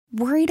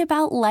Worried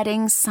about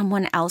letting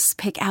someone else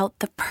pick out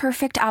the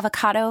perfect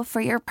avocado for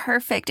your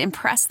perfect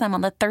impress them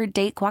on the third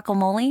date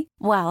guacamole?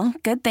 Well,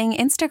 good thing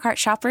Instacart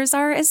shoppers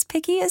are as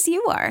picky as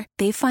you are.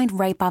 They find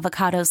ripe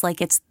avocados like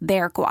it's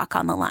their guac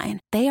on the line.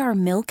 They are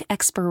milk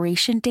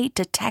expiration date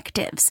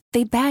detectives.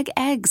 They bag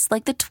eggs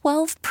like the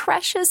 12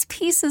 precious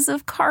pieces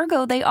of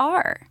cargo they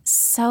are.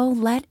 So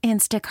let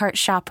Instacart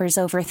shoppers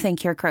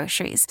overthink your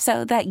groceries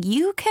so that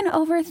you can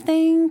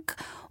overthink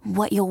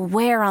what you'll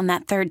wear on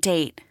that third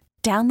date.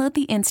 Download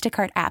the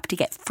Instacart app to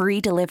get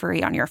free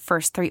delivery on your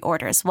first 3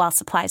 orders while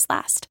supplies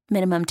last.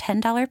 Minimum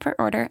 $10 per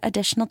order.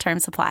 Additional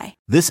terms apply.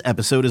 This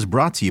episode is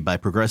brought to you by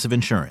Progressive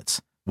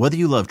Insurance. Whether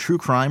you love true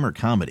crime or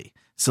comedy,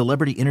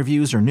 celebrity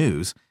interviews or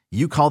news,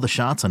 you call the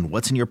shots on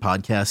what's in your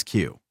podcast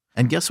queue.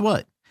 And guess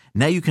what?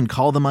 Now you can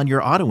call them on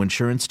your auto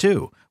insurance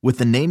too with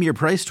the Name Your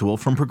Price tool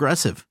from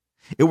Progressive.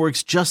 It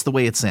works just the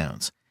way it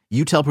sounds.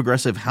 You tell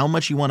Progressive how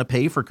much you want to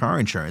pay for car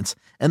insurance,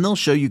 and they'll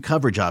show you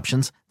coverage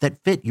options that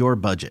fit your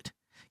budget.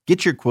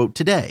 Get your quote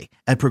today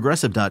at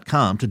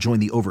Progressive.com to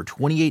join the over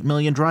 28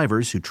 million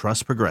drivers who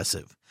trust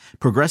Progressive.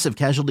 Progressive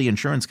Casualty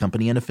Insurance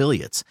Company and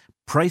Affiliates.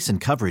 Price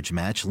and coverage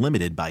match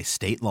limited by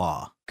state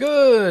law.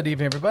 Good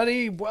evening,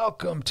 everybody.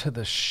 Welcome to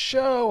the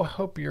show.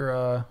 Hope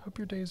your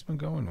day's been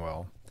going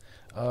well.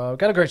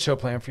 Got a great show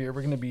planned for you.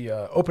 We're going to be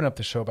open up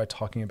the show by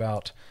talking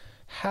about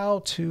how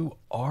to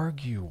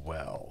argue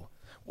well.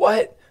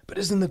 What? But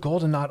isn't the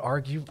goal to not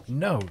argue?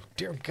 No,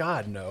 dear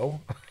God,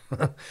 no.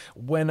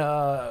 When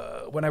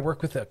I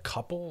work with a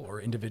couple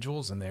or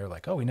individuals and they're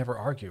like, oh, we never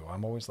argue,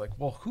 I'm always like,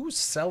 well, who's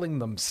selling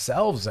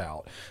themselves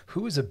out?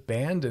 Who is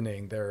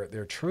abandoning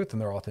their truth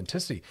and their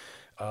authenticity?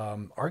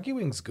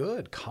 Arguing's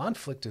good.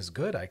 Conflict is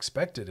good. I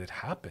expect it. It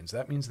happens.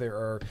 That means there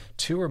are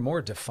 2 or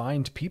more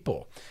defined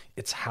people.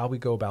 It's how we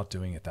go about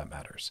doing it that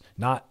matters.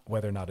 Not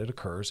whether or not it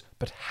occurs,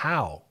 but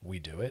how we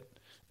do it.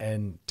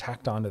 And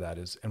tacked onto that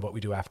is, and what we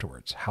do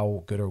afterwards.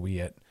 How good are we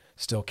at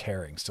still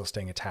caring, still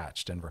staying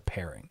attached and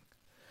repairing?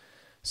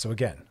 So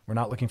again, we're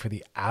not looking for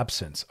the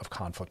absence of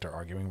conflict or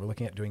arguing. We're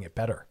looking at doing it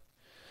better.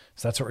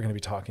 So that's what we're going to be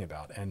talking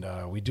about. And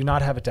we do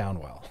not have it down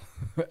well,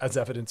 as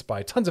evidenced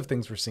by tons of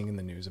things we're seeing in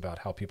the news about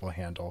how people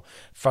handle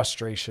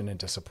frustration and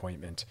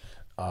disappointment,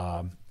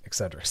 et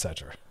cetera, et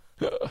cetera.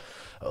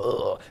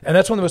 And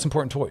that's one of the most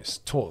important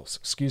tools.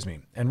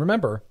 And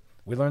remember,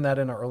 we learn that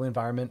in our early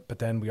environment, but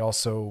then we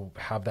also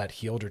have that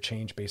healed or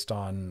changed based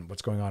on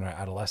what's going on in our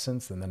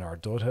adolescence and then our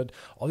adulthood.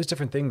 All these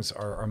different things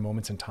are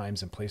moments and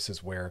times and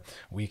places where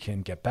we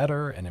can get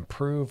better and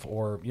improve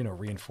or,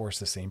 reinforce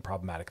the same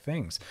problematic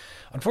things.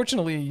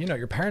 Unfortunately,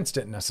 your parents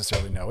didn't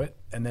necessarily know it.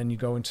 And then you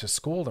go into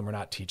school and we're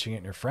not teaching it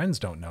and your friends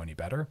don't know any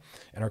better.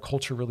 And our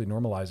culture really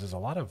normalizes a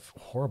lot of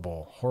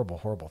horrible, horrible,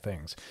 horrible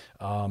things.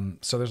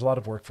 So there's a lot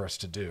of work for us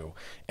to do.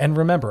 And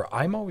remember,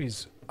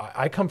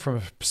 I come from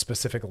a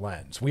specific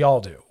lens. We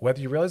all do.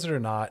 Whether you realize it or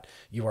not,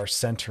 you are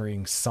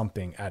centering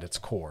something at its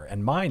core.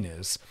 And mine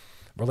is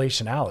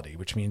relationality,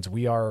 which means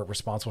we are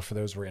responsible for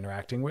those we're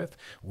interacting with.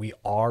 We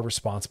are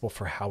responsible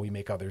for how we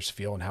make others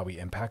feel and how we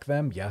impact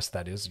them. Yes,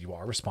 that is, you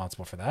are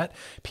responsible for that.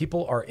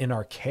 People are in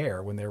our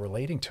care when they're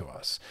relating to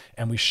us,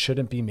 and we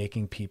shouldn't be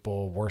making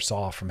people worse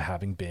off from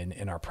having been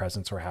in our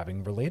presence or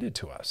having related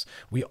to us.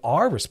 We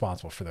are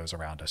responsible for those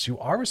around us. You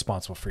are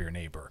responsible for your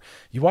neighbor.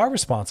 You are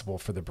responsible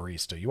for the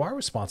barista. You are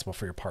responsible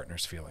for your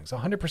partner's feelings,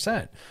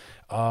 100%.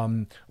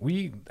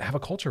 We have a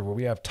culture where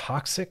we have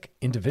toxic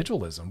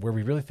individualism, where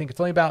we really think it's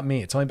only about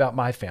me. It's only about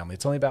my family.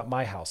 It's only about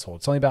my household.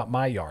 It's only about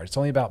my yard. It's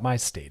only about my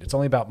state. It's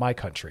only about my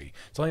country.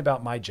 It's only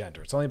about my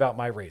gender. It's only about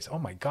my race. Oh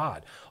my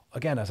God.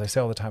 Again, as I say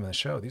all the time in the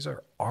show, these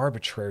are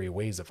arbitrary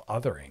ways of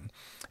othering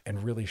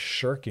and really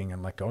shirking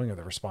and let going of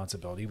the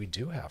responsibility we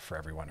do have for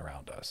everyone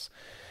around us.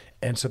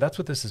 And so that's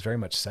what this is very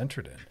much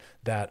centered in,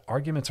 that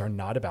arguments are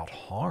not about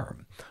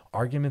harm.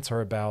 Arguments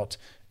are about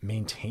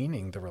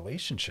maintaining the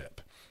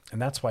relationship.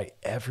 And that's why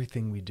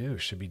everything we do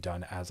should be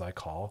done, as I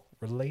call,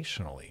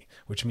 relationally,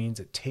 which means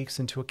it takes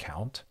into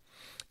account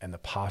and the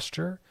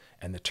posture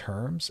and the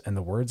terms and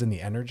the words and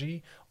the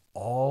energy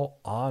all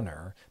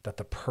honor that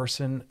the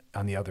person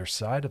on the other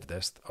side of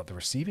this, of the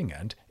receiving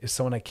end, is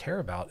someone I care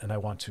about and I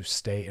want to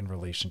stay in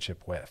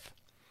relationship with,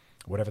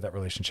 whatever that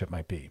relationship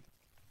might be.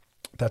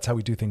 That's how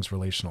we do things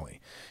relationally.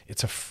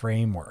 It's a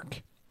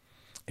framework.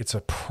 It's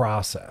a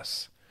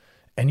process.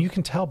 And you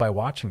can tell by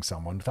watching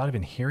someone without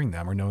even hearing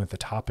them or knowing what the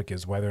topic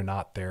is, whether or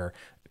not they're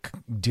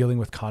dealing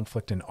with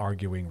conflict and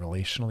arguing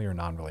relationally or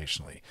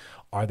non-relationally.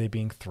 Are they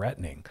being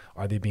threatening?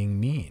 Are they being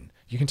mean?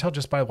 You can tell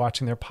just by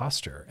watching their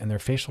posture and their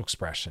facial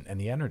expression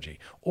and the energy.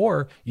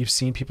 Or you've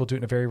seen people do it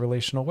in a very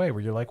relational way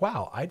where you're like,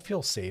 wow, I'd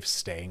feel safe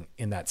staying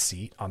in that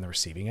seat on the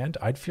receiving end.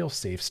 I'd feel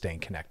safe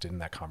staying connected in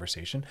that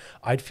conversation.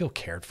 I'd feel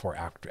cared for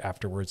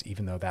afterwards,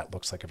 even though that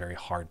looks like a very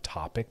hard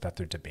topic that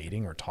they're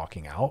debating or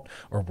talking out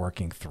or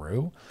working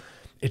through.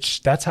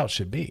 That's how it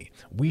should be.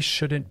 We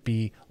shouldn't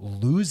be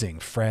losing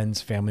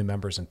friends, family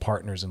members, and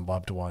partners and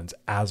loved ones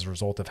as a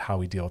result of how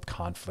we deal with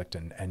conflict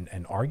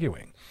and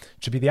arguing.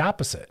 It should be the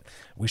opposite.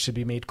 We should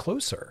be made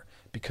closer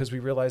because we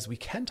realize we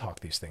can talk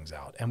these things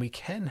out and we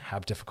can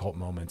have difficult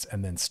moments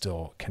and then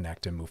still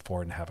connect and move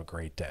forward and have a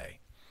great day.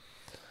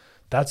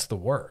 That's the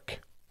work.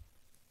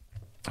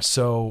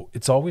 So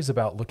it's always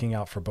about looking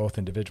out for both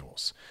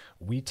individuals.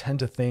 We tend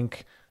to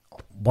think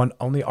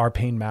only our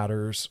pain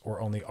matters or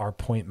only our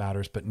point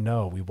matters, but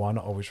no, we want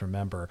to always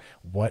remember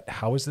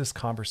how is this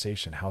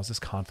conversation, how is this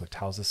conflict,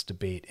 how is this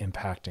debate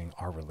impacting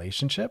our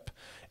relationship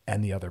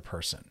and the other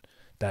person.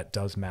 That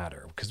does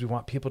matter because we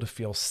want people to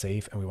feel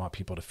safe and we want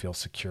people to feel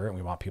secure and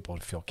we want people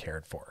to feel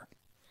cared for.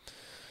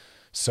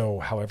 So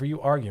however you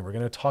argue, we're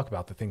going to talk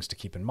about the things to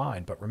keep in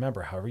mind, but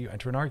remember, however you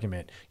enter an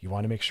argument, you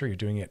want to make sure you're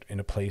doing it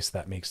in a place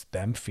that makes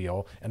them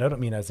feel, and I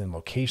don't mean as in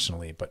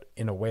locationally, but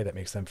in a way that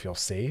makes them feel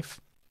safe,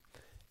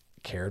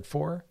 cared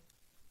for.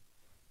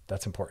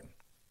 That's important.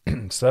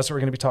 So that's what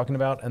we're going to be talking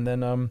about. And then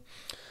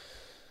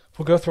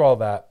we'll go through all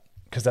that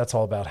because that's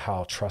all about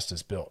how trust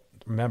is built.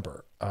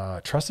 Remember,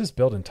 trust is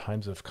built in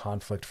times of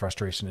conflict,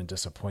 frustration, and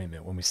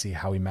disappointment when we see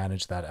how we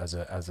manage that as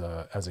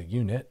a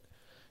unit.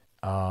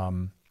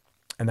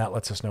 And that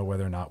lets us know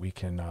whether or not we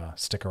can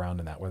stick around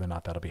in that, whether or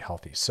not that'll be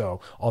healthy.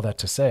 So all that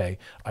to say,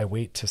 I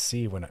wait to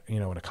see when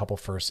a couple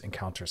first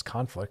encounters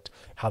conflict,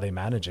 how they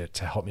manage it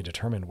to help me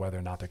determine whether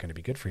or not they're going to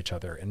be good for each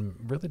other and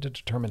really to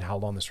determine how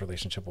long this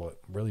relationship will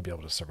really be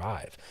able to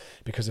survive.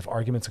 Because if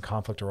arguments and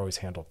conflict are always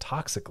handled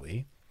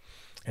toxically,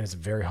 and it's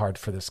very hard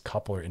for this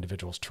couple or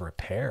individuals to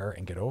repair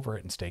and get over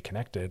it and stay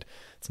connected,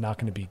 it's not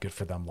going to be good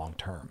for them long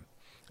term.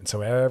 And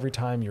so every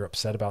time you're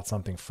upset about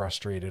something,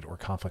 frustrated, or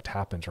conflict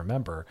happens,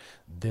 remember,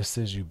 this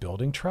is you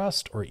building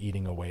trust or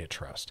eating away at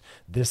trust.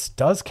 This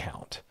does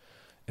count.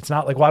 It's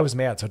not like, well, I was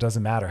mad, so it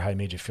doesn't matter how I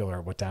made you feel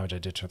or what damage I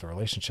did to the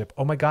relationship.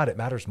 Oh my God, it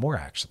matters more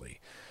actually.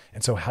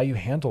 And so how you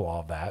handle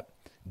all of that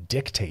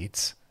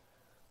dictates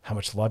how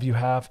much love you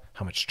have,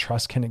 how much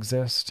trust can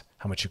exist,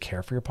 how much you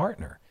care for your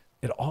partner.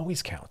 It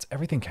always counts.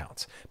 Everything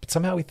counts. But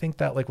somehow we think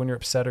that like when you're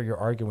upset or you're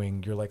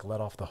arguing, you're like let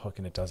off the hook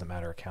and it doesn't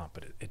matter a count,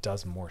 but it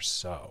does more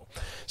so.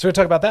 So we're going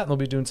to talk about that and we'll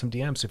be doing some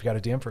DMs. So if you got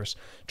a DM for us,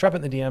 drop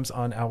it in the DMs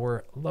on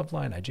our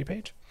Loveline IG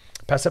page.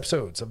 Past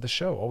episodes of the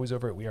show, always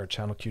over at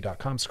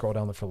wearechannelq.com. Scroll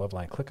down, look for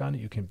Loveline, click on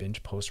it. You can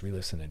binge, post,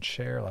 re-listen, and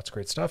share. Lots of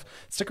great stuff.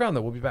 Stick around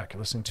though. We'll be back. You're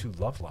listening to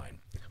Loveline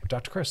with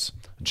Dr. Chris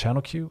on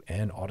Channel Q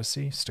and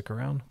Odyssey. Stick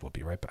around. We'll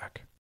be right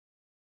back.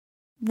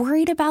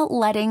 Worried about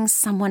letting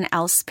someone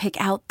else pick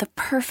out the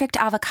perfect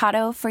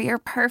avocado for your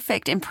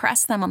perfect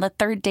impress them on the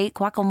third date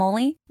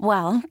guacamole?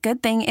 Well,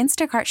 good thing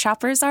Instacart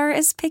shoppers are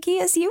as picky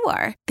as you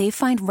are. They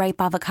find ripe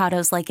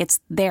avocados like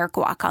it's their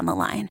guac on the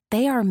line.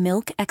 They are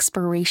milk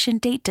expiration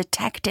date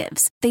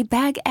detectives. They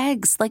bag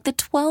eggs like the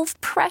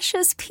 12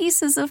 precious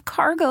pieces of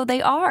cargo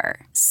they are.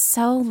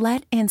 So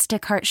let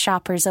Instacart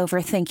shoppers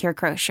overthink your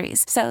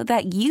groceries so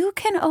that you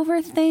can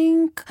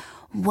overthink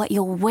what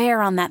you'll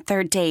wear on that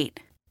third date.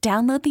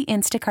 Download the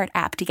Instacart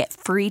app to get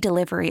free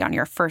delivery on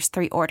your first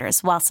 3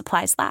 orders while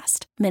supplies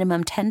last.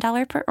 Minimum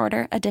 $10 per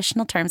order.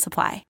 Additional terms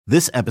apply.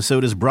 This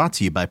episode is brought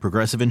to you by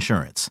Progressive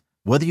Insurance.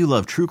 Whether you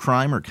love true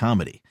crime or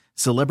comedy,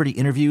 celebrity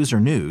interviews or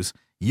news,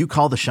 you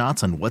call the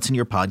shots on what's in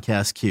your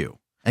podcast queue.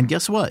 And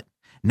guess what?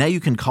 Now you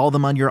can call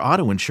them on your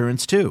auto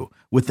insurance too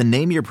with the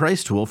Name Your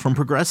Price tool from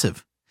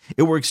Progressive.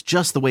 It works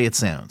just the way it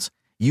sounds.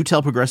 You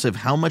tell Progressive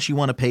how much you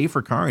want to pay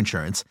for car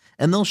insurance,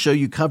 and they'll show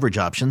you coverage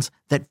options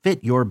that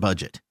fit your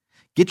budget.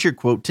 Get your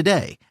quote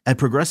today at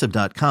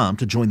Progressive.com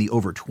to join the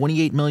over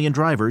 28 million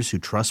drivers who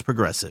trust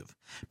Progressive.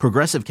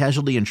 Progressive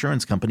Casualty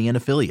Insurance Company and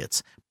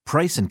Affiliates.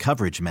 Price and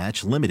coverage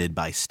match limited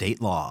by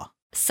state law.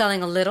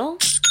 Selling a little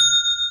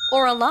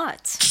or a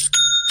lot?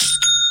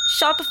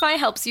 Shopify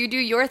helps you do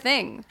your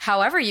thing,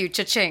 however you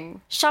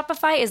cha-ching.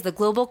 Shopify is the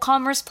global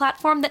commerce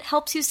platform that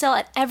helps you sell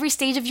at every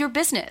stage of your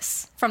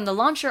business. From the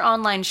launch your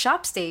online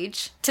shop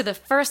stage, to the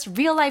first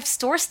real-life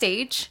store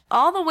stage,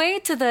 all the way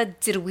to the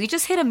did we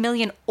just hit 1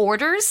 million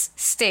orders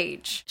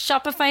stage.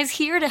 Shopify's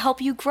here to help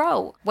you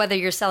grow. Whether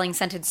you're selling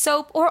scented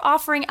soap or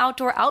offering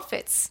outdoor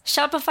outfits,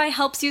 Shopify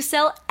helps you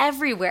sell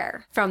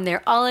everywhere. From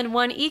their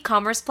all-in-one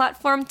e-commerce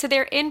platform to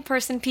their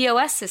in-person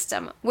POS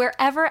system,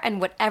 wherever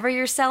and whatever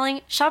you're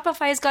selling,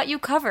 Shopify's got you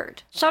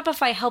covered.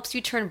 Shopify helps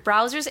you turn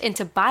browsers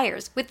into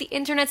buyers with the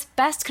internet's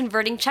best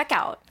converting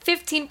checkout.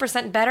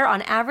 15% better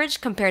on average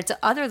compared to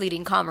other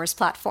leading commerce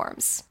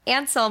platforms.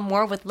 And sell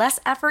more with less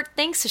effort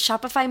thanks to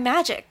Shopify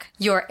Magic,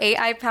 your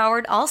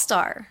AI-powered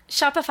all-star.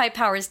 Shopify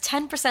powers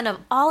 10% of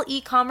all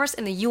e-commerce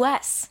in the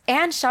US.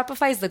 And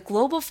Shopify is the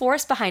global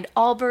force behind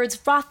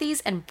Allbirds,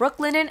 Rothy's, and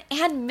Brooklinen,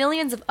 and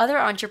millions of other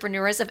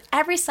entrepreneurs of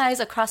every size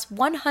across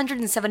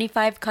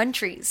 175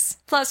 countries.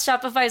 Plus,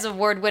 Shopify's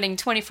award-winning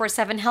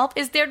 24/7 help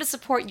is there to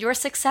support your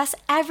success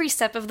every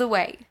step of the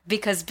way.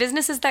 Because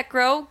businesses that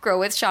grow, grow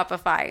with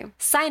Shopify.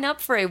 Sign up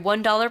for a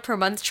 $1 per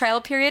month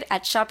trial period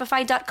at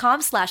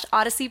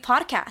shopify.com/Odyssey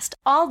Podcast,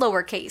 all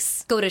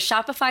lowercase. Go to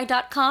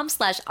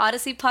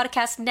shopify.com/Odyssey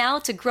Podcast now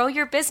to grow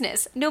your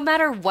business, no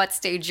matter what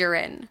stage you're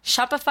in.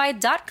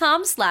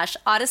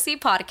 Shopify.com/Odyssey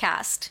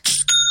Podcast.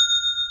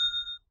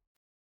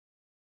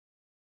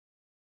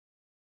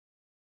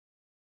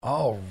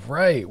 All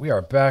right, we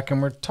are back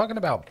and we're talking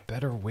about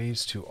better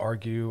ways to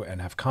argue and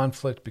have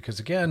conflict because,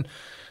 again,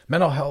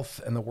 mental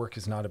health and the work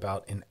is not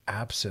about an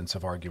absence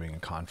of arguing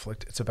and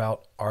conflict. It's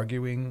about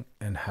arguing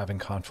and having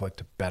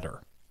conflict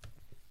better.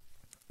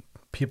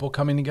 People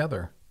coming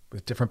together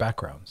with different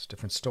backgrounds,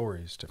 different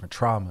stories, different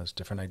traumas,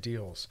 different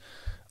ideals.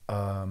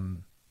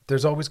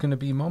 There's always going to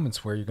be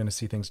moments where you're going to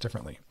see things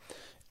differently.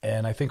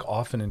 And I think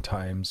often in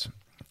times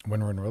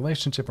when we're in a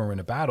relationship or we're in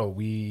a battle,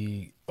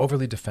 we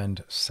overly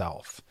defend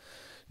self,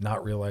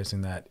 not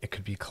realizing that it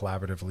could be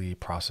collaboratively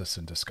processed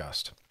and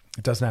discussed.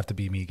 It doesn't have to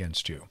be me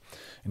against you.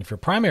 And if you're a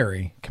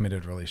primary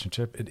committed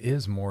relationship, it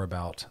is more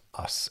about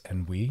us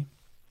and we,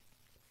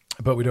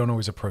 but we don't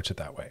always approach it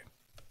that way.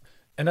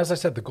 And as I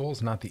said, the goal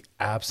is not the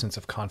absence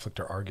of conflict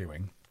or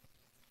arguing.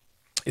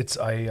 It's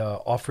I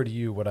offer to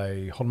you what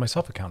I hold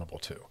myself accountable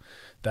to,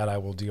 that I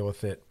will deal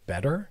with it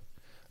better,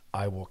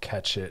 I will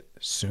catch it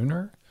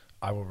sooner,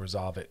 I will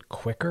resolve it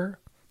quicker,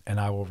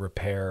 and I will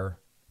repair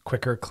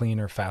quicker,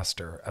 cleaner,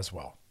 faster as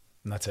well.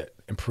 And that's it,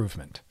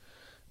 improvement.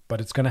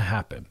 But it's going to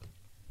happen.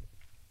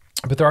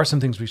 But there are some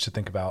things we should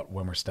think about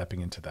when we're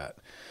stepping into that.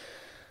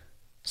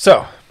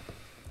 So,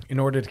 in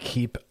order to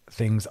keep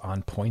things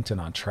on point and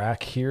on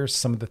track, here's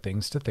some of the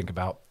things to think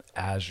about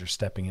as you're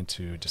stepping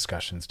into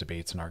discussions,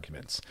 debates, and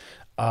arguments.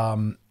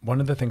 One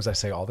of the things I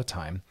say all the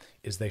time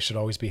is they should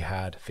always be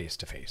had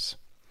face-to-face.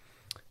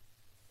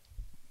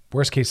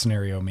 Worst case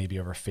scenario, maybe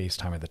over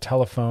FaceTime or the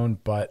telephone,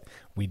 but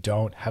we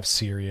don't have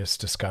serious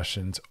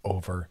discussions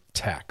over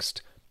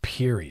text,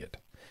 period.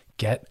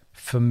 Get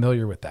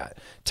familiar with that.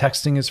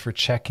 Texting is for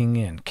checking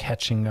in,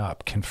 catching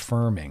up,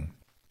 confirming.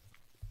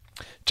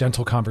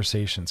 Gentle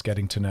conversations,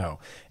 getting to know.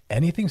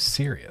 Anything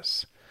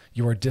serious,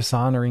 you are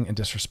dishonoring and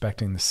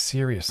disrespecting the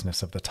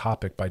seriousness of the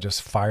topic by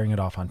just firing it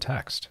off on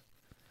text.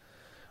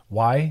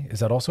 Why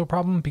is that also a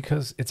problem?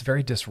 Because it's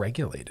very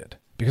dysregulated.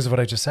 Because of what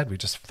I just said, we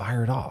just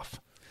fire it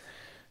off.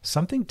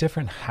 Something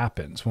different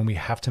happens when we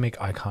have to make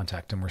eye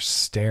contact and we're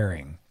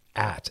staring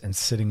at and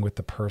sitting with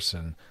the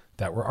person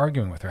that we're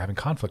arguing with or having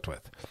conflict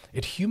with.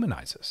 It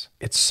humanizes.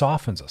 It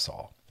softens us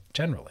all,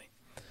 generally.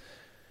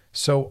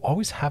 So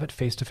always have it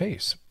face to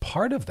face.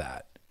 Part of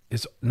that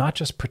is not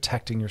just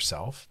protecting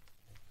yourself.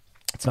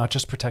 It's not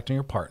just protecting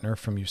your partner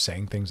from you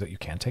saying things that you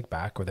can't take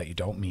back or that you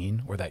don't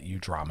mean or that you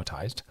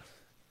dramatized.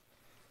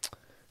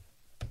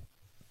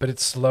 But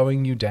it's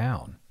slowing you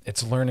down.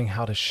 It's learning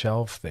how to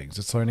shelve things.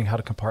 It's learning how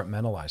to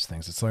compartmentalize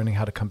things. It's learning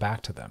how to come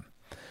back to them.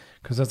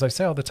 Because as I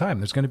say all the time,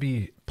 there's going to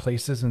be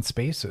places and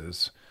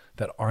spaces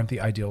that aren't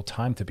the ideal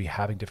time to be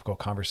having difficult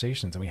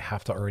conversations. And we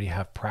have to already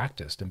have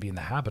practiced and be in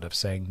the habit of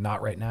saying,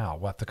 not right now,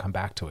 we'll have to come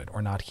back to it,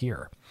 or not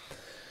here.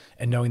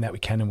 And knowing that we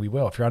can and we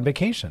will. If you're on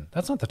vacation,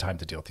 that's not the time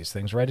to deal with these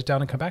things. Write it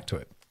down and come back to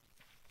it.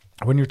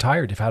 When you're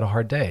tired, you've had a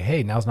hard day.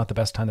 Hey, now's not the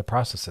best time to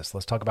process this.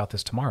 Let's talk about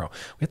this tomorrow.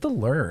 We have to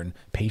learn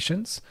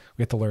patience.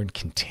 We have to learn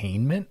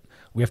containment.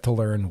 We have to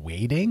learn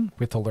waiting.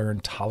 We have to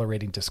learn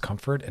tolerating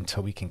discomfort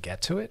until we can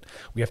get to it.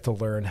 We have to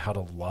learn how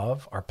to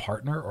love our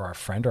partner or our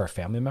friend or our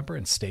family member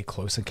and stay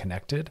close and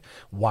connected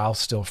while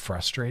still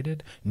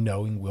frustrated,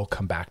 knowing we'll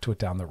come back to it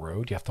down the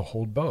road. You have to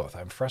hold both.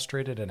 I'm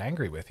frustrated and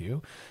angry with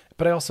you,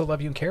 but I also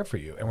love you and care for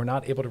you. And we're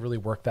not able to really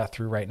work that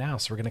through right now.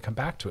 So we're going to come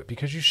back to it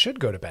because you should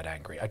go to bed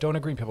angry. I don't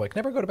agree. People are like,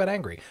 never go to bed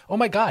angry. Oh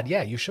my God.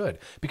 Yeah, you should.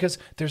 Because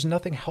there's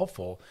nothing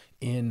helpful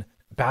in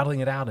battling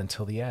it out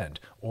until the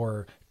end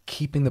or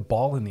keeping the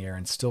ball in the air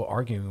and still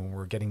arguing when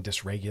we're getting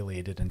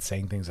dysregulated and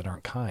saying things that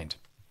aren't kind.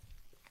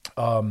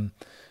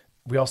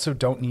 We also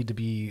don't need to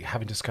be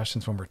having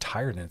discussions when we're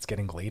tired and it's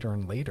getting later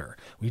and later.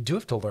 We do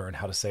have to learn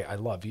how to say, I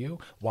love you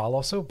while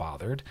also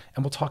bothered.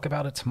 And we'll talk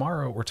about it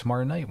tomorrow or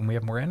tomorrow night when we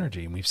have more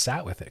energy and we've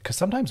sat with it. Because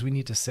sometimes we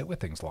need to sit with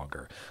things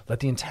longer. Let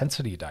the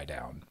intensity die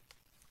down.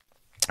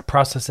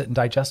 Process it and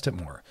digest it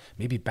more.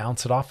 Maybe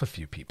bounce it off a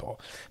few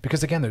people.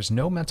 Because again, there's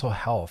no mental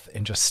health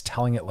in just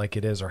telling it like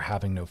it is or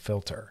having no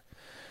filter.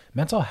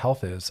 Mental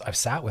health is, I've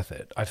sat with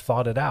it. I've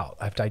thought it out.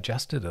 I've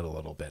digested it a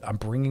little bit. I'm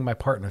bringing my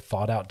partner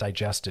thought out,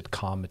 digested,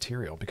 calm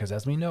material. Because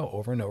as we know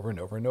over and over and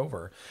over and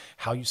over,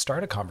 how you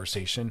start a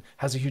conversation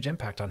has a huge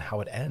impact on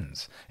how it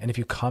ends. And if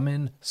you come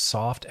in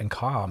soft and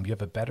calm, you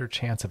have a better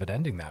chance of it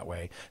ending that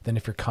way than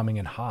if you're coming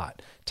in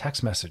hot.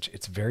 Text message,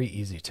 it's very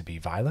easy to be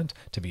violent,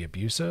 to be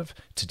abusive,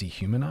 to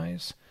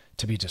dehumanize,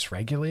 to be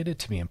dysregulated,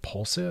 to be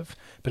impulsive.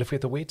 But if we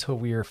have to wait till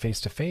we're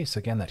face to face,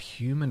 again, that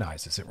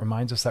humanizes. It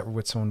reminds us that we're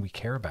with someone we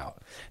care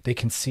about. They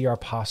can see our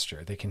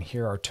posture. They can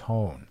hear our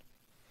tone.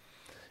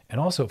 And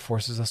also it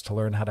forces us to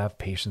learn how to have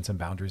patience and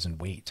boundaries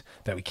and wait,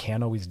 that we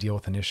can't always deal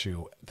with an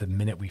issue the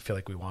minute we feel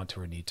like we want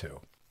to or need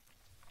to.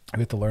 We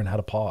have to learn how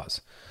to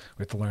pause.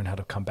 We have to learn how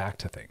to come back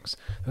to things.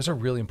 Those are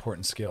really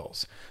important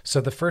skills.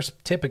 So the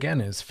first tip, again,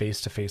 is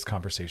face-to-face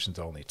conversations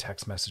only.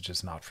 Text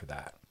messages not for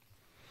that.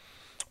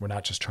 We're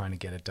not just trying to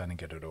get it done and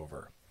get it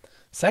over.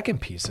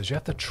 Second piece is you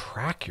have to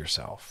track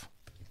yourself.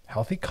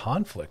 Healthy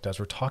conflict, as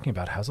we're talking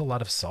about, has a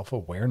lot of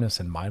self-awareness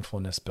and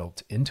mindfulness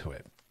built into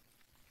it.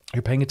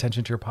 You're paying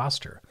attention to your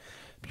posture.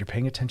 You're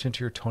paying attention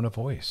to your tone of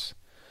voice.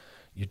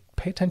 You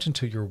pay attention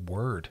to your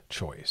word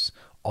choice.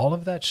 All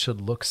of that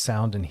should look,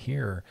 sound, and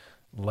hear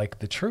like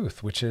the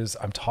truth, which is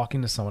I'm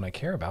talking to someone I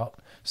care about,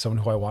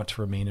 someone who I want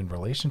to remain in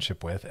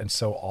relationship with. And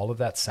so all of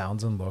that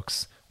sounds and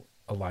looks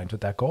aligned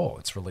with that goal.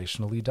 It's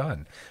relationally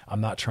done.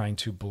 I'm not trying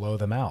to blow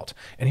them out.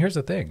 And here's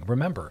the thing.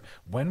 Remember,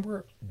 when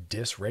we're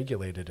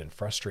dysregulated and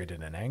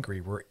frustrated and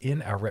angry, we're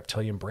in our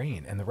reptilian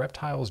brain, and the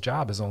reptile's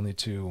job is only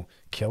to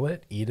kill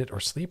it, eat it, or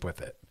sleep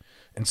with it.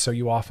 And so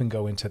you often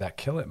go into that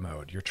kill it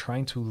mode. You're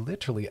trying to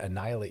literally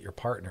annihilate your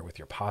partner with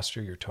your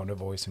posture, your tone of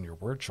voice, and your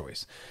word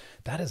choice.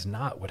 That is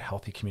not what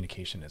healthy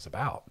communication is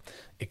about.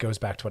 It goes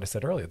back to what I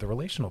said earlier, the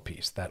relational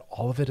piece, that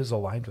all of it is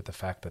aligned with the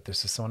fact that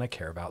this is someone I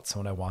care about,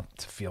 someone I want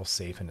to feel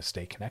safe and to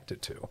stay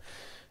connected to.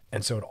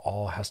 And so it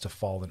all has to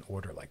fall in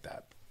order like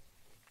that.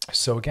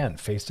 So again,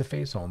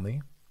 face-to-face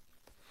only.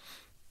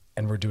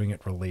 And we're doing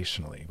it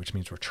relationally, which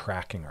means we're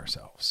tracking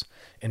ourselves.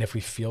 And if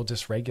we feel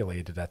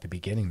dysregulated at the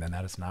beginning, then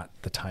that is not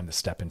the time to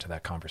step into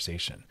that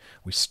conversation.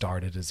 We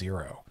start at a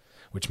zero,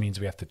 which means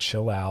we have to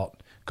chill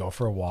out, go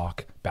for a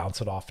walk,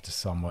 bounce it off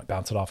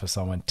of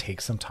someone, take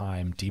some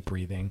time, deep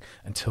breathing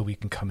until we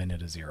can come in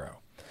at a zero.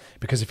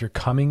 Because if you're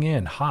coming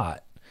in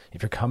hot,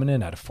 if you're coming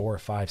in at a 4 or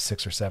 5,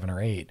 6 or 7 or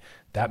 8,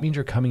 that means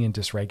you're coming in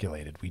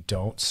dysregulated. We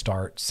don't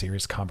start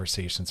serious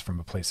conversations from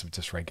a place of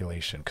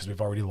dysregulation because we've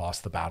already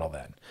lost the battle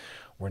then.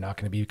 We're not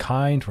going to be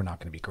kind. We're not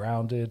going to be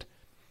grounded.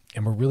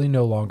 And we're really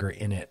no longer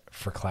in it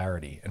for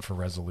clarity and for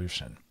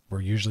resolution.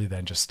 We're usually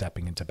then just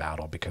stepping into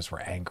battle because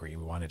we're angry.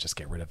 We want to just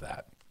get rid of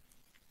that.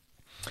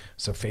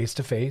 So face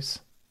to face,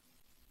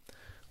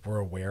 we're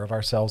aware of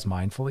ourselves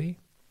mindfully.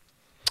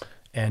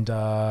 And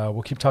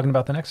we'll keep talking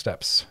about the next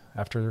steps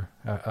after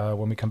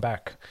when we come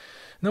back.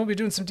 And then we'll be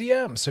doing some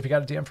DMs. So if you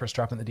got a DM for us,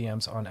 drop in the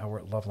DMs on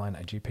our Loveline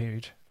IG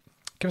page.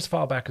 Give us a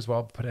follow back as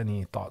well. Put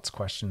any thoughts,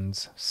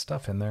 questions,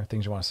 stuff in there,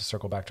 things you want us to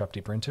circle back, drop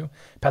deeper into.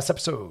 Past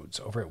episodes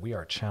over at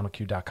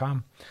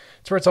wearechannelq.com.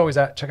 It's where it's always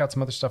at. Check out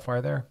some other stuff while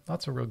you're there.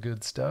 Lots of real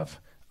good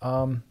stuff.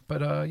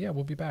 Yeah,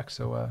 we'll be back.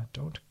 So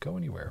don't go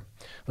anywhere.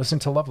 Listen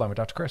to Loveline with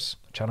Dr. Chris,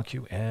 Channel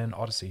Q and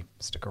Odyssey.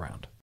 Stick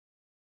around.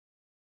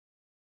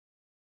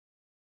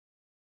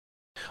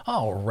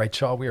 All right,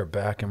 y'all, we are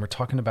back and we're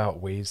talking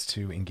about ways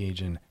to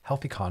engage in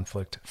healthy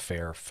conflict,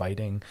 fair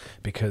fighting,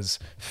 because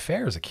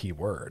fair is a key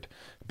word.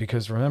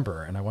 Because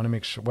remember, and I want to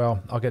make sure,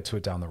 well, I'll get to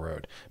it down the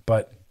road,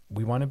 but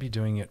we want to be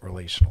doing it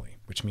relationally,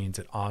 which means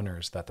it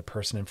honors that the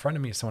person in front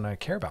of me is someone I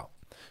care about,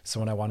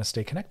 someone I want to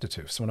stay connected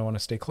to, someone I want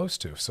to stay close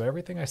to. So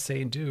everything I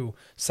say and do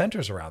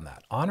centers around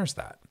that, honors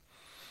that.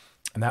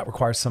 And that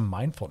requires some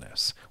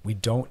mindfulness. We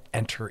don't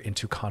enter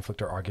into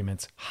conflict or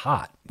arguments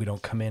hot. We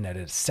don't come in at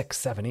a 6,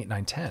 7, 8,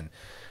 9, 10.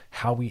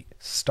 How we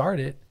start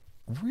it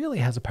really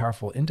has a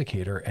powerful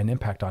indicator and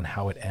impact on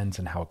how it ends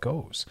and how it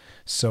goes.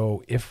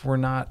 So if we're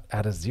not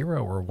at a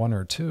 0 or 1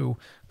 or 2,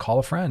 call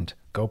a friend,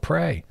 go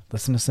pray,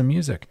 listen to some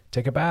music,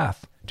 take a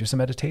bath, do some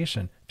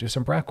meditation, do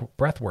some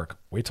breath work,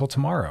 wait till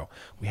tomorrow.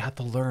 We have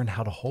to learn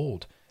how to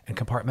hold and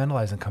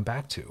compartmentalize and come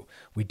back to.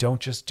 We don't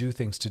just do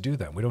things to do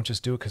them. We don't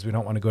just do it because we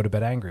don't want to go to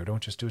bed angry. We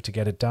don't just do it to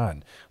get it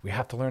done. We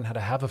have to learn how to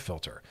have a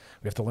filter.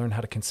 We have to learn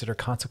how to consider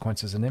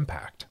consequences and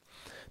impact.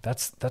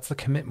 That's the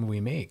commitment we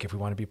make if we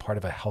want to be part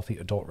of a healthy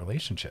adult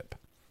relationship.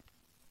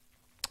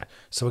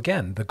 So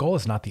again, the goal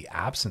is not the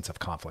absence of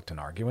conflict and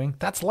arguing.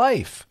 That's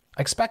life.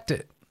 I expect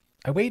it.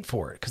 I wait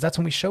for it because that's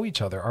when we show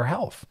each other our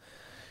health.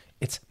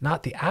 It's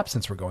not the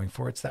absence we're going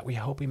for. It's that we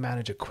hope we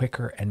manage it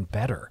quicker and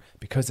better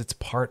because it's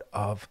part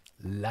of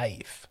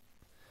life.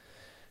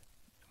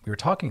 We were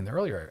talking in the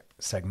earlier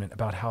segment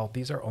about how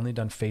these are only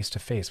done face to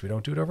face. We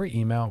don't do it over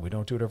email. We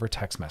don't do it over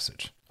text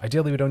message.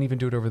 Ideally, we don't even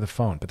do it over the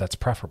phone, but that's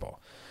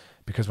preferable.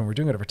 Because when we're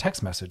doing it over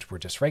text message, we're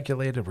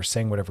dysregulated. We're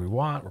saying whatever we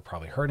want. We're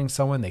probably hurting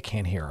someone. They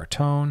can't hear our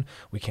tone.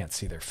 We can't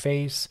see their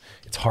face.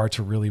 It's hard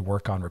to really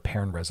work on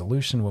repair and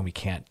resolution when we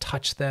can't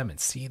touch them and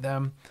see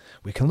them.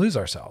 We can lose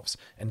ourselves.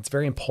 And it's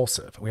very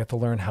impulsive. We have to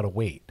learn how to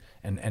wait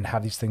and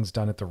have these things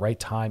done at the right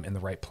time in the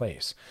right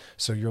place.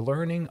 So you're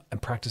learning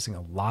and practicing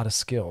a lot of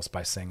skills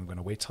by saying, I'm going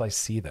to wait till I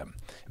see them.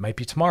 It might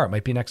be tomorrow. It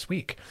might be next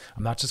week.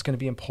 I'm not just going to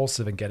be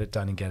impulsive and get it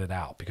done and get it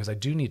out because I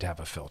do need to have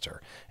a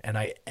filter. And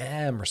I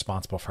am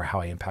responsible for how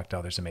I impact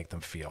others and make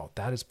them feel.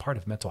 That is part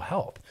of mental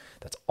health.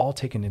 That's all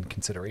taken into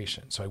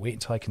consideration. So I wait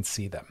until I can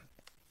see them.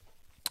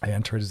 I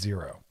enter at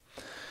 0.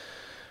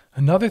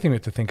 Another thing we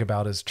have to think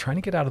about is trying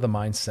to get out of the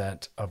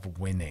mindset of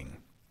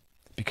winning.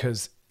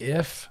 Because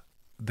if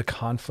the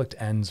conflict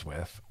ends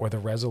with, or the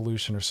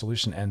resolution or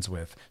solution ends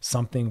with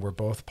something where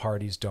both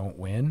parties don't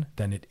win,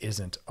 then it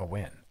isn't a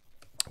win.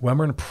 When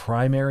we're in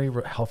primary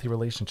healthy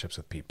relationships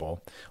with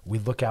people, we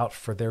look out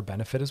for their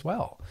benefit as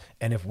well.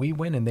 And if we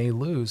win and they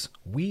lose,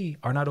 we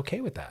are not okay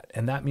with that.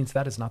 And that means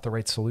that is not the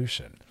right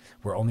solution,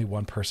 where only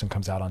one person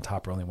comes out on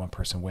top or only one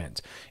person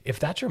wins. If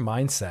that's your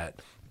mindset,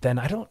 then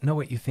I don't know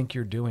what you think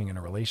you're doing in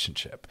a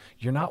relationship.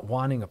 You're not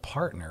wanting a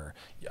partner.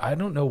 I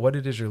don't know what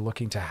it is you're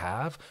looking to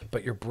have,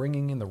 but you're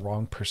bringing in the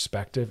wrong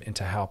perspective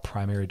into how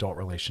primary adult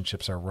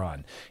relationships are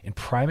run. In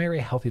primary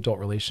healthy adult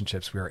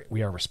relationships,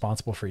 we are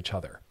responsible for each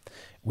other.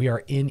 We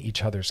are in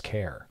each other's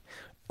care.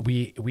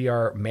 We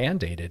are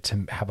mandated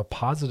to have a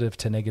positive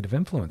to negative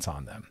influence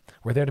on them.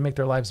 We're there to make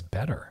their lives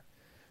better.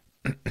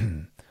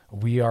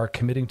 we are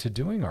committing to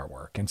doing our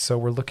work. And so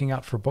we're looking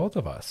out for both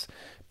of us.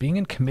 Being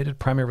in committed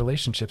primary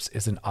relationships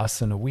is an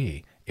us and a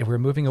we. If we're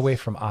moving away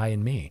from I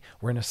and me,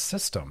 we're in a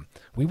system.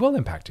 We will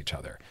impact each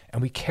other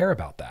and we care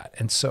about that.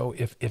 And so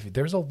if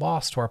there's a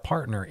loss to our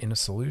partner in a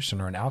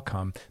solution or an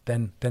outcome,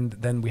 then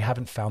we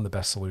haven't found the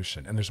best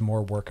solution, and there's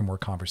more work and more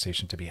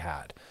conversation to be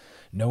had.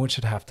 No one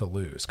should have to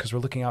lose because we're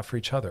looking out for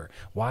each other.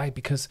 Why?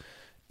 Because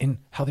in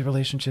healthy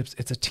relationships,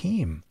 it's a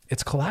team.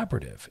 It's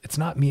collaborative. It's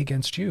not me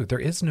against you. There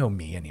is no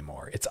me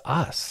anymore. It's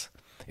us.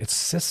 It's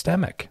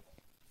systemic.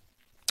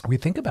 We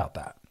think about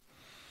that.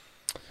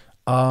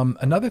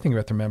 Another thing we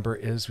have to remember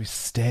is we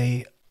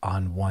stay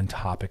on one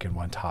topic and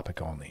one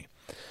topic only.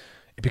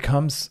 It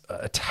becomes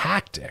a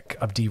tactic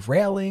of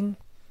derailing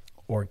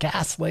or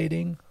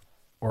gaslighting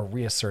or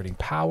reasserting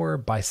power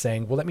by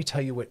saying, well, let me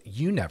tell you what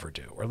you never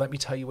do, or let me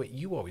tell you what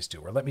you always do,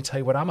 or let me tell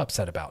you what I'm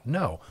upset about.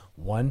 No,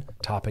 one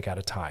topic at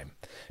a time,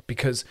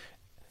 because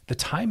the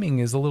timing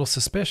is a little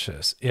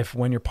suspicious. If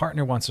when your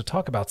partner wants to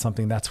talk about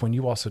something, that's when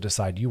you also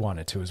decide you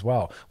wanted to as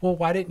well. Well,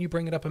 why didn't you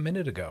bring it up a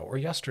minute ago or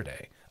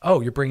yesterday?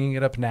 Oh, you're bringing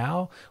it up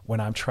now when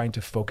I'm trying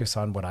to focus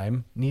on what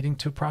I'm needing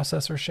to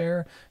process or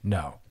share?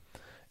 No.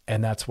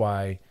 And that's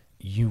why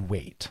you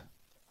wait.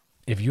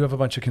 If you have a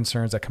bunch of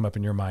concerns that come up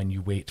in your mind,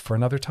 you wait for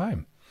another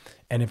time.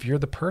 And if you're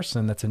the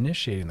person that's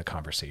initiating the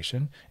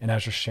conversation, and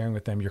as you're sharing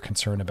with them your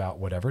concern about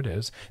whatever it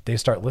is, they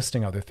start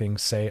listing other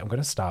things, say, I'm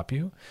going to stop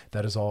you.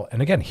 That is all.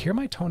 And again, hear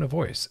my tone of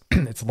voice.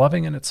 It's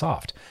loving and it's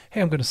soft. Hey,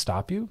 I'm going to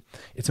stop you.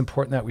 It's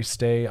important that we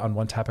stay on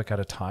one topic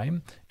at a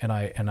time. And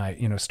I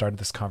started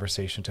this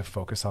conversation to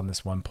focus on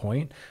this one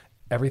point.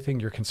 Everything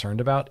you're concerned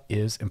about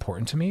is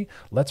important to me.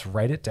 Let's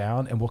write it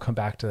down, and we'll come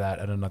back to that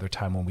at another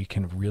time when we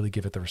can really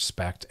give it the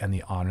respect and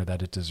the honor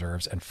that it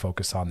deserves and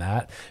focus on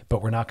that.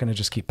 But we're not going to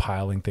just keep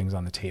piling things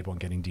on the table and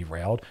getting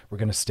derailed. We're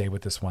going to stay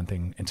with this one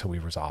thing until we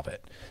resolve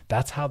it.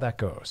 That's how that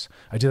goes.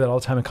 I do that all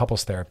the time in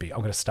couples therapy.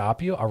 I'm going to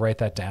stop you. I'll write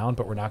that down,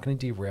 but we're not going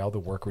to derail the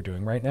work we're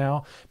doing right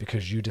now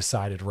because you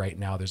decided right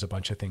now there's a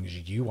bunch of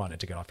things you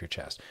wanted to get off your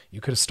chest. You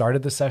could have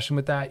started the session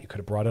with that. You could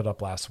have brought it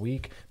up last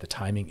week. The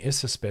timing is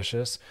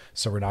suspicious,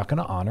 so we're not going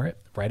to honor it.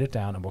 Write it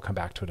down, and we'll come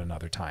back to it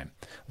another time.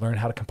 Learn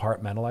how to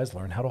compartmentalize,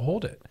 learn how to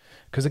hold it.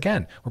 Because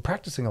again, we're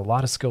practicing a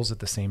lot of skills at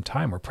the same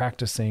time. We're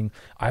practicing,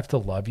 I have to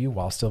love you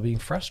while still being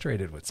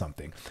frustrated with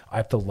something. I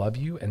have to love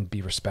you and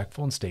be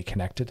respectful and stay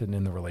connected and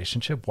in the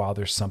relationship while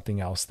there's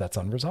something else that's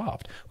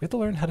unresolved. We have to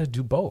learn how to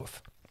do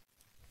both.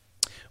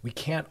 We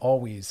can't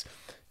always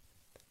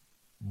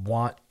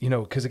want,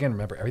 because again,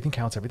 remember, everything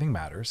counts, everything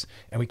matters,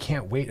 and we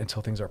can't wait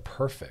until things are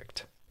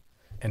perfect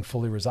and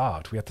fully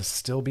resolved. We have to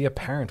still be a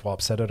parent while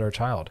upset at our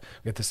child.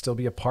 We have to still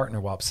be a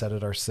partner while upset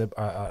at our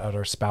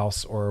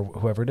spouse or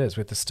whoever it is. We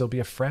have to still be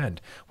a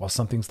friend while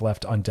something's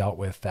left undealt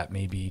with that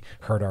maybe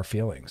hurt our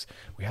feelings.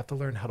 We have to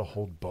learn how to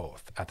hold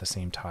both at the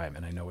same time,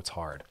 and I know it's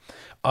hard.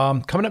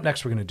 Coming up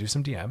next, we're going to do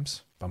some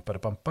DMs. And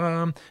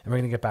we're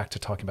going to get back to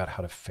talking about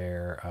how to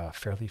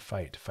fairly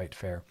fight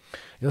fair.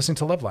 You're listening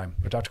to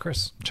Loveline with Dr.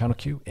 Chris, Channel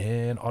Q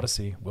in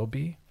Odyssey. We'll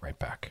be right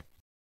back.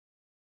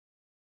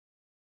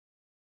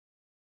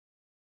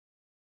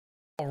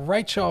 All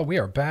right, y'all, we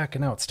are back,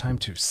 and now it's time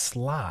to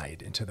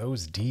slide into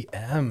those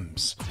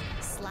DMs.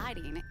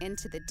 Sliding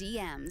into the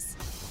DMs.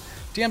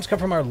 DMs come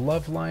from our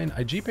Loveline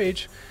IG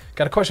page.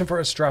 Got a question for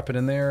us? Drop it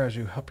in there. As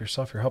you help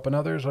yourself, you're helping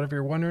others. Whatever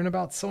you're wondering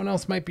about, someone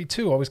else might be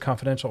too. Always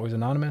confidential, always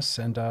anonymous,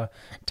 and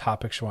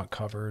topics you want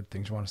covered,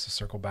 things you want us to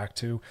circle back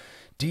to.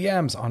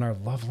 DMs on our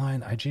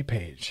Loveline IG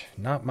page.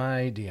 Not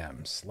my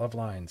DMs,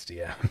 Loveline's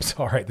DMs.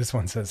 All right, this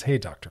one says, hey,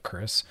 Dr.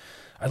 Chris,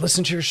 I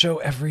listen to your show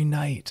every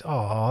night.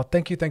 Oh,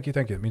 thank you.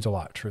 It means a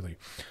lot, truly.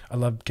 I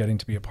love getting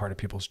to be a part of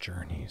people's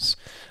journeys.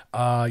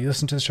 You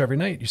listen to the show every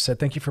night. You said,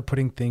 thank you for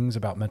putting things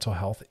about mental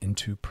health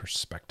into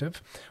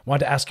perspective.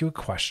 Wanted to ask you a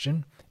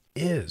question.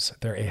 Is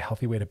there a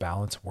healthy way to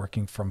balance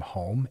working from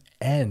home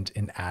and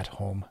an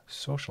at-home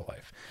social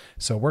life?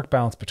 So work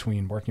balance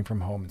between working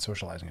from home and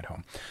socializing at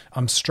home.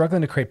 I'm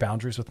struggling to create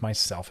boundaries with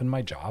myself and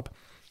my job,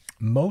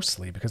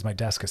 mostly because my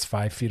desk is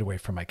 5 feet away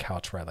from my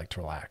couch where I like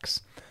to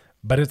relax.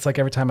 But it's like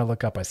every time I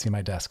look up, I see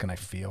my desk and I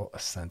feel a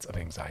sense of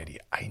anxiety.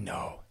 I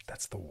know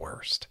that's the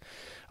worst.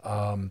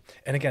 And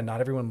again, not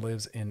everyone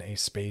lives in a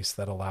space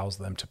that allows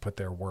them to put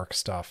their work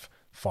stuff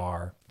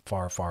far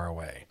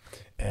away.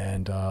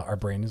 And our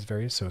brain is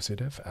very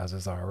associative, as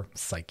is our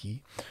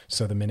psyche.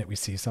 So the minute we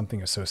see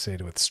something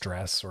associated with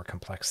stress or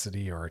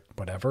complexity or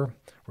whatever,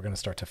 we're going to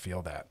start to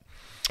feel that.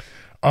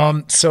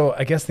 So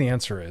I guess the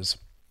answer is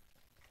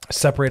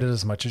separate it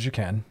as much as you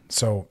can.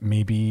 So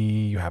maybe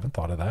you haven't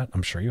thought of that.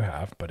 I'm sure you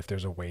have, but if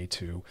there's a way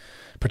to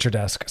put your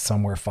desk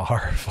somewhere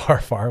far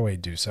away,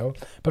 do so.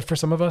 But for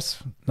some of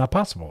us, not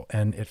possible.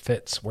 And it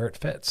fits where it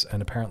fits.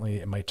 And apparently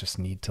it might just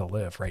need to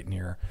live right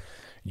near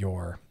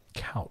your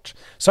couch.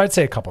 So I'd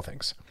say a couple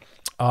things.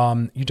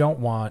 You don't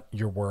want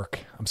your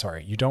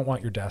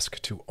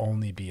desk to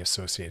only be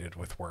associated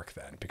with work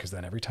then, because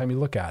then every time you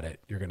look at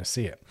it, you're going to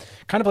see it.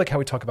 Kind of like how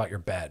we talk about your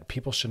bed.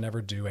 People should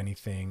never do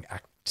anything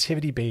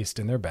activity-based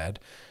in their bed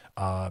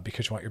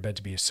because you want your bed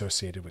to be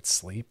associated with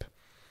sleep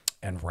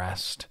and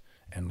rest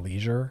and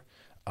leisure.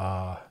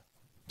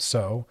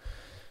 So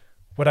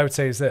what I would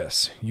say is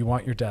this: you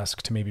want your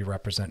desk to maybe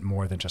represent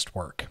more than just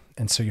work.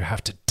 And so you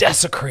have to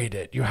desecrate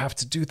it. You have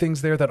to do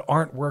things there that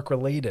aren't work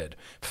related.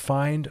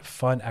 Find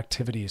fun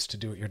activities to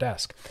do at your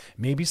desk.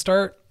 Maybe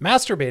start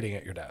masturbating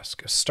at your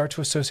desk. Start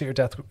to associate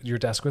your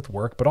desk with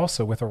work, but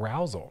also with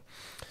arousal.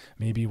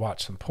 Maybe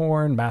watch some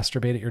porn,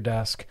 masturbate at your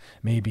desk.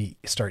 Maybe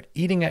start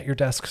eating at your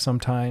desk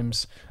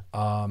sometimes,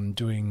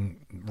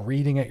 doing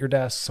reading at your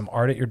desk, some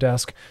art at your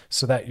desk,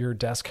 so that your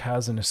desk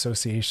has an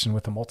association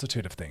with a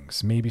multitude of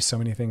things. Maybe so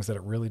many things that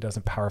it really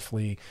doesn't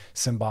powerfully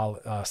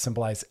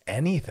symbolize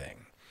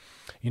anything.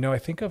 You know, I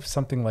think of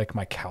something like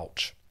my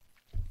couch.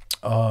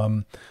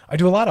 I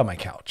do a lot on my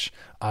couch.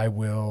 I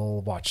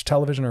will watch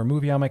television or a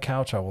movie on my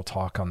couch. I will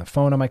talk on the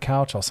phone on my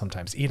couch. I'll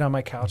sometimes eat on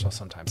my couch. I'll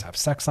sometimes have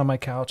sex on my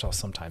couch. I'll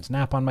sometimes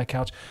nap on my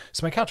couch.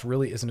 So my couch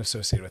really isn't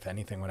associated with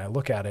anything. When I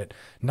look at it,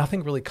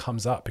 nothing really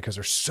comes up because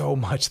there's so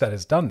much that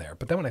is done there.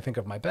 But then when I think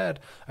of my bed,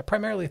 I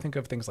primarily think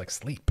of things like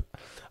sleep,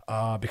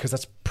 because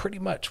that's pretty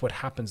much what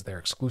happens there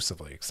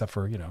exclusively, except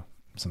for,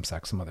 some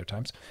sex some other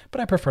times, but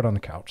I prefer it on the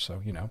couch.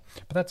 So,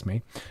 but that's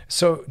me.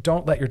 So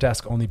don't let your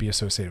desk only be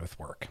associated with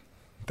work.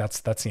 That's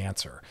the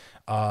answer,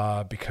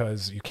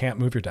 because you can't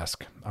move your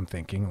desk, I'm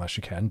thinking, unless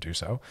you can do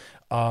so.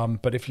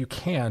 But if you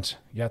can't,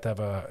 you have to have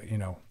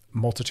a,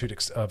 multitude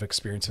of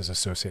experiences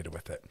associated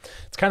with it.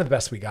 It's kind of the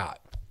best we got.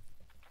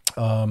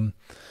 And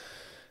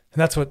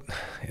that's what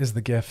is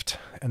the gift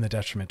and the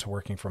detriment to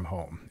working from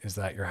home, is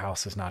that your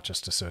house is not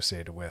just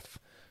associated with,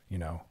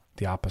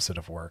 the opposite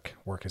of work.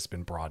 Work has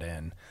been brought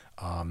in.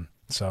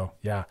 So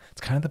yeah,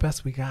 it's kind of the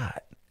best we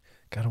got.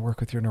 Got to work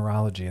with your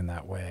neurology in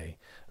that way.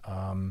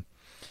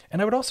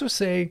 And I would also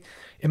say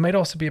it might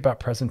also be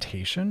about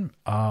presentation.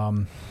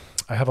 I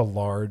have a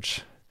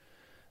large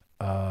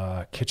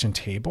kitchen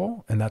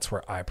table, and that's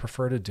where I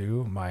prefer to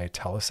do my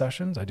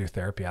telesessions. I do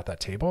therapy at that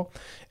table,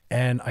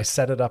 and I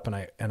set it up and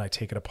I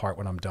take it apart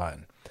when I'm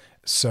done.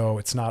 So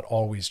it's not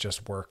always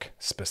just work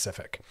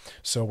specific.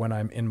 So when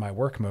I'm in my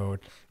work mode,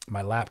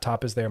 my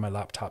laptop is there. My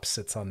laptop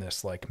sits on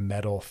this like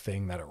metal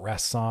thing that it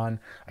rests on.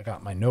 I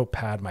got my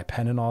notepad, my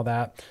pen and all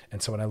that.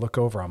 And so when I look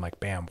over, I'm like,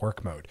 bam,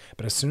 work mode.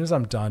 But as soon as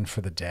I'm done for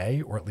the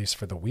day, or at least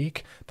for the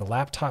week, the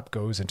laptop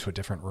goes into a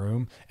different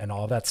room and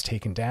all that's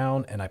taken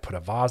down. And I put a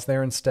vase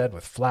there instead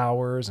with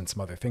flowers and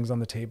some other things on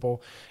the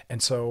table.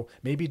 And so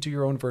maybe do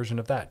your own version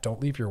of that.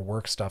 Don't leave your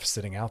work stuff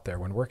sitting out there.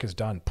 When work is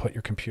done, put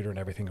your computer and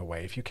everything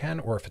away if you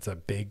can, or if it's a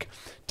big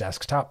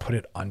desktop, put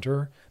it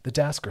under the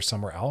desk or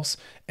somewhere else.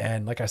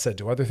 And like I said,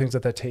 do other things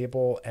at that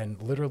table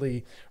and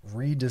literally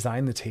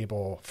redesign the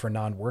table for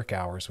non-work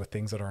hours with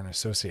things that aren't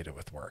associated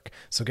with work.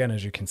 So again,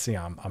 as you can see,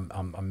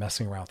 I'm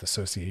messing around with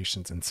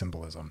associations and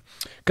symbolism.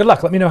 Good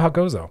luck. Let me know how it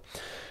goes though.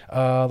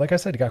 Like I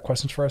said, you got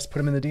questions for us, put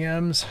them in the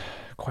DMs,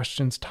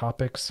 questions,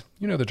 topics,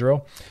 you know the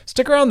drill.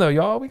 Stick around though,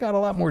 y'all. We got a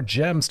lot more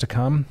gems to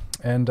come.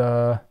 And,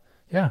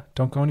 yeah,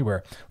 don't go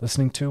anywhere.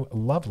 Listening to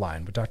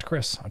Loveline with Dr.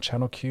 Chris on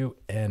Channel Q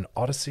and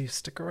Odyssey.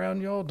 Stick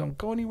around, y'all. Don't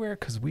go anywhere,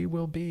 because we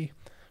will be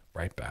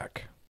right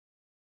back.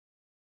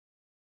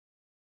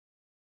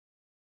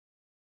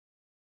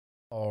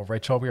 All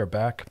right, y'all, we are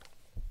back.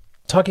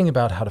 Talking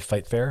about how to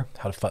fight fair,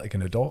 how to fight like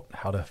an adult,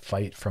 how to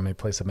fight from a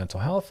place of mental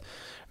health.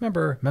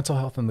 Remember, mental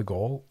health and the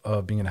goal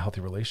of being in a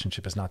healthy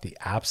relationship is not the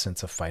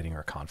absence of fighting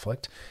or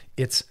conflict.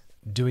 It's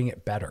doing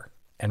it better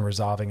and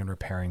resolving and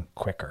repairing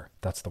quicker.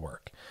 That's the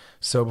work.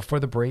 So before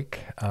the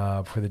break,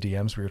 before the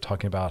DMs, we were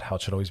talking about how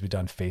it should always be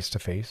done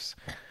face-to-face.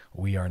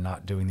 We are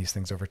not doing these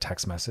things over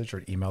text message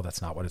or email.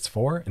 That's not what it's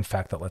for. In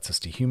fact, that lets us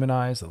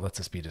dehumanize. That lets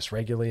us be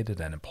dysregulated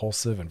and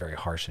impulsive and very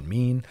harsh and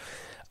mean.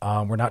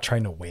 We're not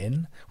trying to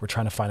win. We're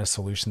trying to find a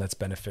solution that's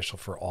beneficial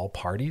for all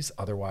parties.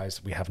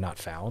 Otherwise, we have not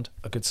found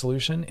a good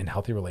solution. In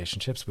healthy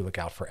relationships, we look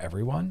out for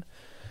everyone.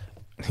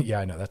 Yeah,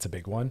 I know that's a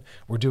big one.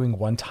 We're doing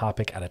one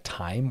topic at a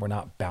time. We're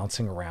not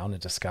bouncing around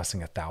and discussing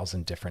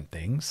 1,000 different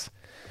things.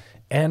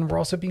 And we're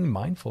also being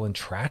mindful and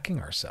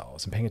tracking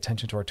ourselves and paying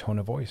attention to our tone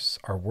of voice,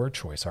 our word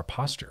choice, our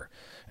posture.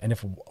 And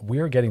if we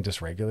are getting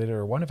dysregulated,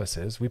 or one of us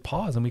is, we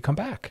pause and we come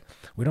back.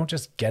 We don't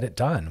just get it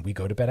done. We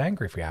go to bed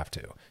angry if we have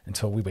to,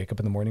 until we wake up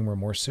in the morning, we're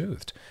more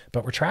soothed.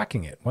 But we're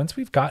tracking it. Once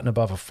we've gotten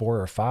above a 4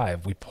 or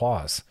 5, we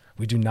pause.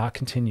 We do not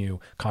continue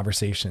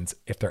conversations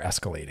if they're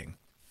escalating.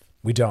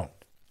 We don't.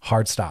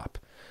 Hard stop.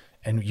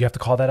 And you have to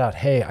call that out.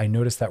 Hey, I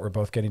noticed that we're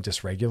both getting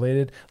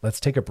dysregulated.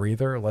 Let's take a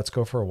breather. Let's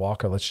go for a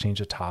walk, or let's change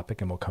the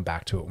topic, and we'll come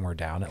back to it when we're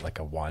down at like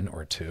a 1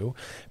 or 2.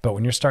 But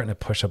when you're starting to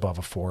push above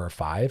a 4 or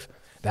 5,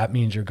 that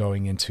means you're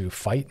going into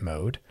fight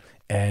mode,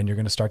 and you're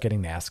going to start getting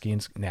nasty,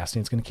 and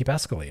it's going to keep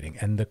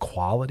escalating. And the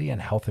quality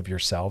and health of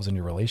yourselves and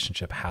your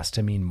relationship has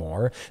to mean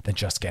more than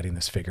just getting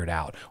this figured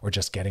out, or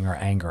just getting our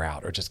anger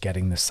out, or just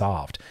getting this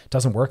solved. It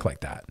doesn't work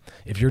like that.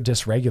 If you're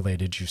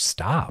dysregulated, you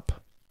stop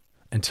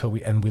until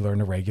we learn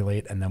to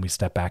regulate, and then we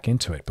step back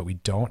into it. But we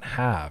don't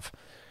have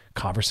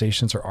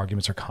conversations or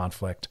arguments or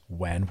conflict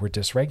when we're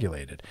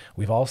dysregulated.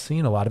 We've all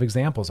seen a lot of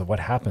examples of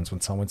what happens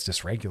when someone's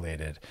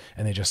dysregulated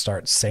and they just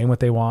start saying what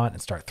they want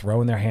and start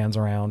throwing their hands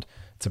around.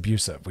 It's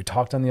abusive. We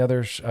talked on the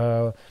other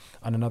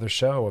on another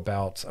show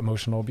about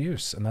emotional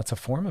abuse, and that's a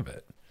form of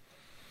it.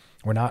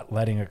 We're not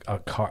letting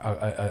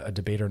a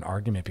debate or an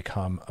argument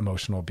become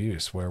emotional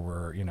abuse where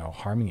we're,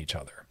 harming each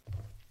other.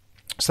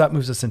 So that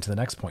moves us into the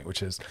next point,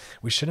 which is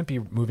we shouldn't be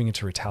moving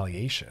into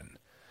retaliation.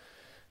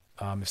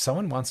 If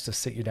someone wants to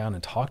sit you down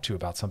and talk to you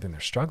about something they're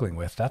struggling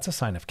with, that's a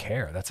sign of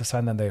care. That's a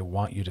sign that they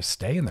want you to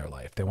stay in their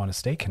life. They want to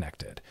stay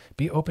connected.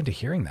 Be open to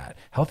hearing that.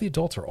 Healthy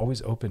adults are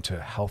always open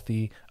to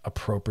healthy,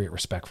 appropriate,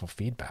 respectful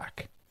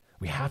feedback.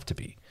 We have to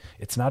be.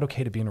 It's not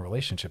okay to be in a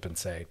relationship and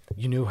say,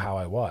 you knew how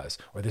I was,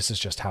 or this is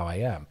just how I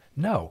am.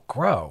 No,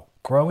 grow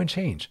and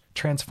change,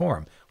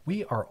 transform.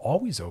 We are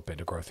always open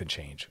to growth and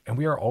change, and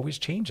we are always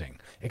changing.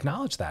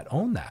 Acknowledge that,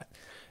 own that.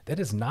 That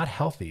is not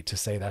healthy to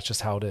say that's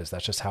just how it is.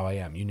 That's just how I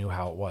am. You knew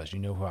how it was. You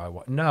knew who I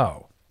was.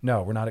 No,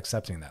 we're not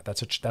accepting that.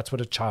 That's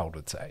what a child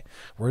would say.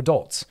 We're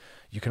adults.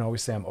 You can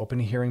always say, I'm open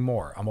to hearing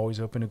more. I'm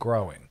always open to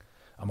growing.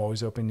 I'm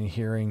always open to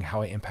hearing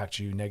how I impact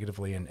you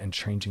negatively and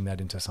changing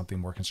that into something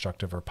more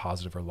constructive or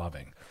positive or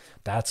loving.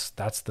 That's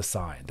the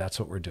sign. That's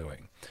what we're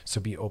doing. So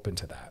be open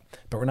to that.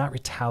 But we're not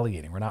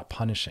retaliating. We're not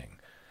punishing.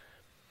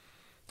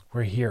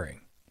 We're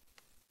hearing.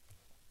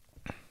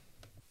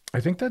 I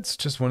think that's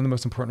just one of the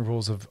most important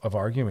rules of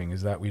arguing,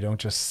 is that we don't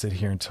just sit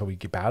here until we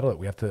battle it.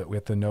 We have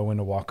to know when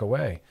to walk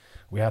away.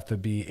 We have to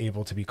be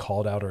able to be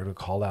called out, or to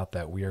call out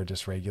that we are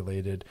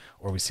dysregulated,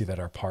 or we see that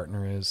our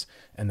partner is,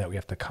 and that we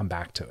have to come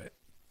back to it.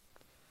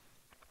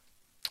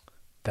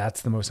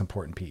 That's the most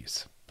important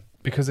piece.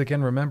 Because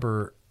again,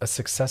 remember, a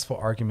successful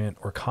argument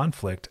or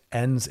conflict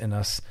ends in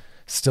us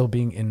still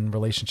being in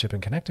relationship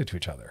and connected to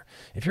each other.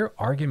 If your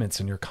arguments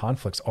and your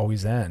conflicts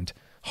always end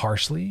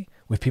harshly,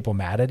 with people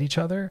mad at each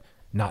other,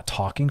 not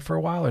talking for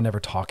a while or never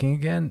talking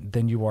again,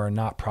 then you are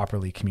not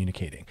properly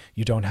communicating.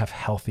 You don't have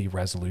healthy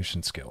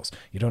resolution skills.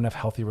 You don't have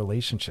healthy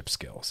relationship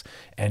skills.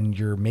 And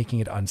you're making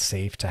it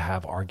unsafe to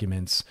have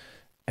arguments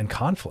and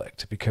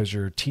conflict, because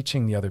you're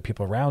teaching the other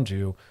people around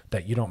you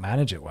that you don't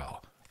manage it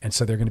well. And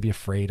so they're going to be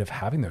afraid of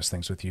having those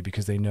things with you,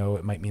 because they know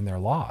it might mean their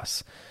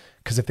loss.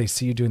 Because if they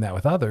see you doing that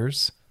with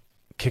others,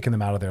 kicking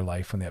them out of their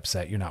life when they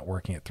upset, you're not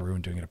working it through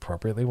and doing it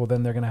appropriately, well,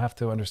 then they're going to have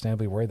to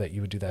understandably worry that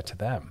you would do that to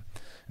them.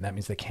 And that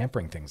means they can't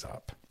bring things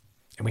up.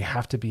 And we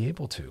have to be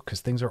able to, because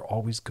things are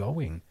always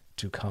going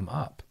to come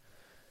up.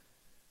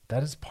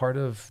 That is part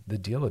of the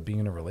deal of being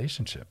in a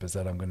relationship, is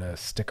that I'm going to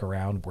stick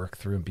around, work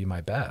through, and be my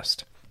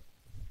best.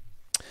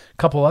 A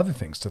couple other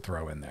things to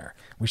throw in there.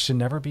 We should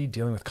never be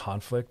dealing with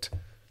conflict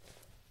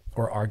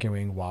or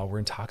arguing while we're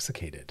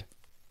intoxicated.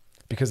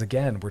 Because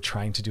again, we're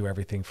trying to do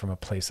everything from a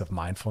place of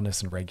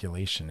mindfulness and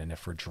regulation. And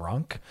if we're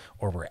drunk,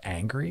 or we're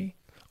angry,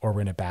 or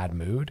we're in a bad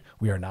mood,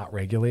 we are not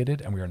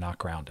regulated and we are not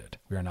grounded.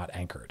 We are not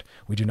anchored.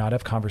 We do not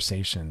have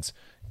conversations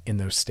in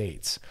those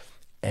states.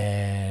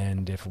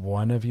 And if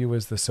one of you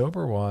is the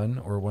sober one,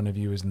 or one of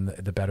you is in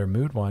the better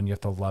mood one, you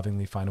have to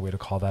lovingly find a way to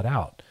call that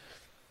out.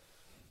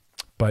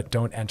 But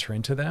don't enter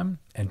into them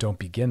and don't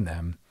begin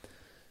them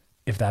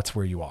if that's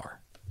where you are.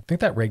 I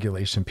think that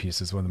regulation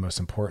piece is one of the most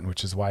important,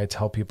 which is why I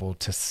tell people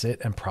to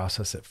sit and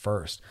process it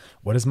first.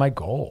 What is my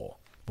goal?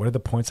 What are the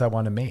points I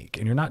want to make?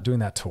 And you're not doing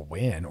that to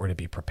win or to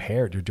be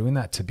prepared. You're doing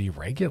that to be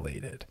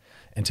regulated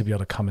and to be able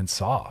to come in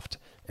soft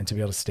and to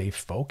be able to stay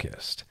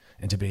focused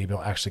and to be able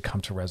to actually come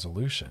to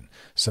resolution.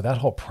 So that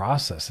whole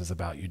process is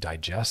about you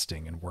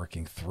digesting and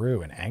working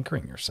through and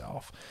anchoring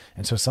yourself.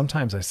 And so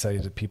sometimes I say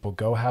to people,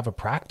 go have a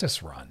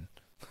practice run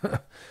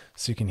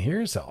so you can hear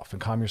yourself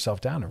and calm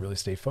yourself down and really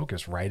stay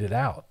focused. Write it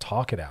out,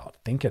 talk it out,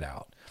 think it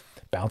out,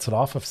 bounce it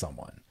off of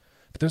someone.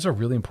 But those are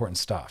really important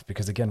stuff,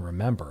 because again,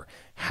 remember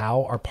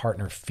how our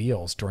partner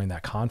feels during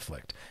that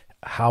conflict,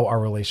 how our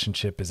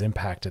relationship is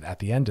impacted at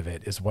the end of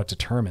it, is what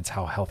determines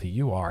how healthy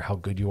you are, how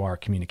good you are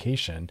at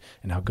communication,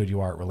 and how good you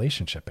are at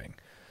relationshiping.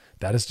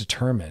 That is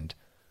determined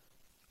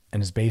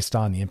and is based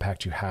on the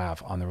impact you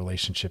have on the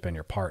relationship and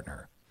your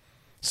partner.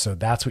 So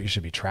that's what you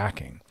should be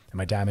tracking. Am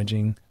I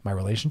damaging my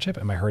relationship?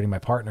 Am I hurting my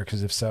partner?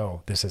 Because if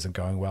so, this isn't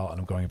going well, and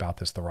I'm going about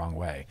this the wrong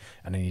way,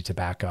 and I need to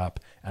back up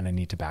and I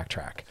need to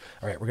backtrack.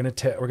 All right, we're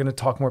gonna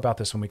talk more about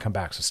this when we come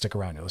back. So stick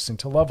around. You're listening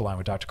to Loveline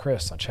with Dr.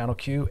 Chris on Channel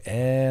Q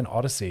and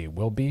Odyssey.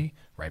 We'll be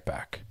right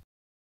back.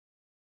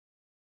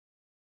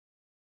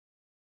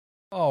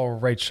 All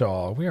right,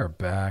 y'all, we are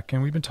back,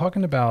 and we've been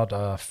talking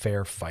about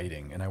fair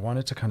fighting, and I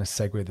wanted to kind of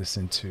segue this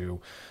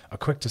into a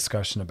quick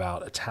discussion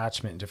about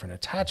attachment and different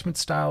attachment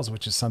styles,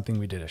 which is something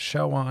we did a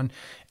show on,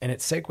 and it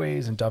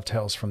segues and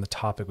dovetails from the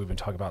topic we've been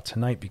talking about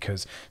tonight,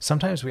 because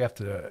sometimes we have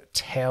to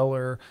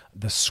tailor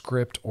the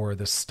script or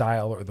the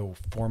style or the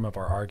form of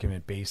our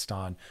argument based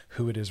on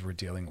who it is we're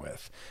dealing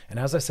with. And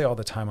as I say all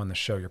the time on the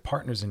show, your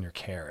partner's in your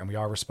care, and we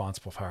are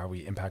responsible for how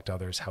we impact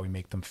others, how we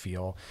make them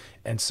feel,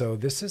 and so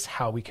this is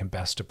how we can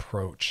best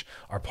approach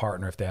our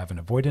partner if they have an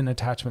avoidant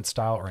attachment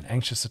style or an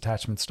anxious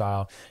attachment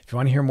style. If you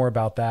want to hear more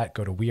about that,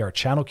 go to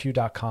wearechannelq.com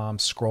drq.com,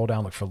 scroll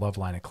down, look for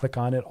Loveline and click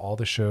on it. All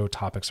the show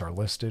topics are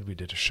listed. We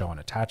did a show on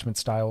attachment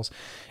styles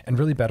and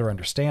really better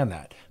understand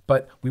that.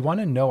 But we want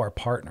to know our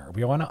partner.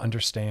 We want to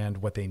understand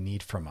what they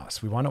need from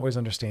us. We want to always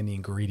understand the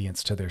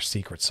ingredients to their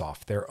secret sauce,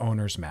 their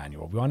owner's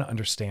manual. We want to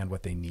understand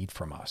what they need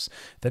from us.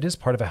 That is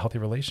part of a healthy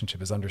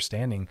relationship, is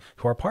understanding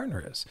who our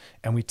partner is.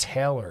 And we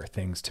tailor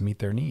things to meet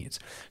their needs.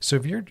 So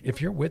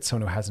if you're with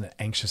someone who has an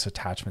anxious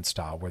attachment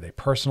style where they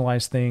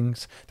personalize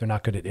things, they're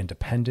not good at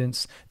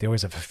independence, they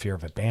always have a fear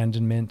of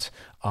abandonment,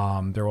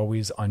 they're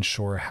always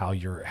unsure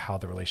how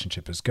the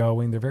relationship is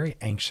going, they're very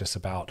anxious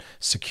about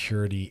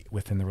security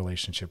within the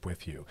relationship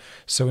with you.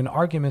 So in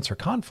arguments or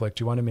conflict,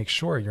 you want to make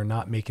sure you're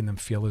not making them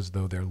feel as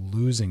though they're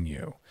losing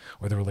you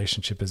or the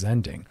relationship is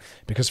ending.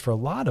 Because for a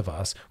lot of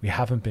us, we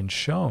haven't been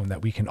shown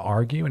that we can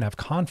argue and have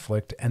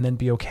conflict and then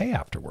be okay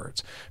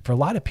afterwards. For a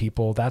lot of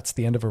people, that's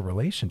the end of a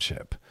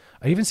relationship.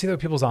 I even see that with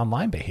people's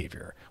online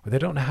behavior where they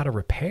don't know how to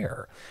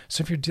repair.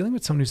 So if you're dealing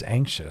with someone who's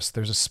anxious,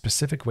 there's a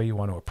specific way you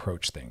want to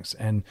approach things.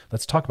 And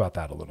let's talk about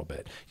that a little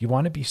bit. You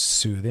want to be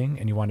soothing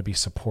and you want to be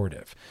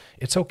supportive.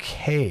 It's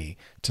okay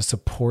to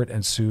support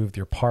and soothe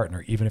your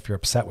partner, even if you're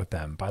upset with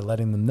them, by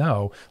letting them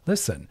know,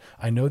 listen,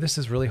 I know this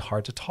is really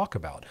hard to talk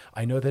about.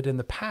 I know that in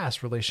the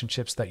past,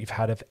 relationships that you've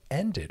had have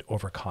ended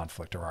over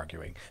conflict or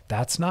arguing.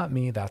 That's not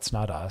me. That's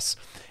not us.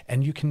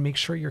 And you can make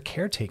sure you're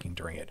caretaking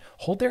during it.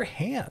 Hold their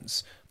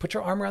hands. Put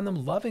your arm around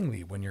them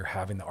lovingly when you're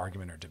having the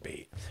argument or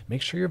debate.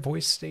 Make sure your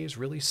voice stays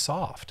really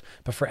soft.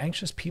 But for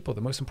anxious people,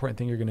 the most important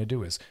thing you're going to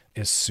do is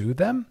soothe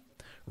them,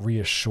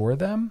 reassure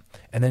them,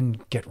 and then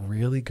get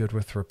really good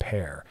with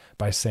repair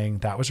by saying,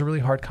 that was a really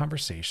hard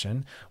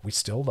conversation. We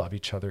still love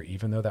each other,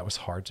 even though that was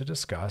hard to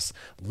discuss.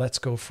 Let's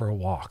go for a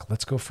walk.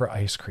 Let's go for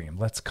ice cream.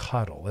 Let's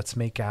cuddle. Let's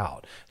make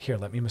out. Here,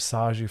 let me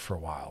massage you for a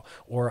while.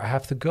 Or I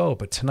have to go,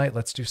 but tonight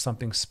let's do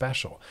something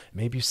special.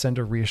 Maybe send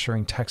a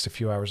reassuring text a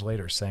few hours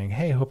later saying,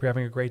 hey, hope you're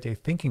having a great day,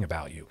 thinking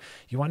about you.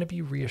 You want to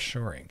be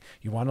reassuring.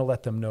 You want to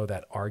let them know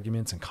that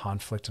arguments and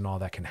conflict and all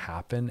that can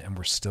happen, and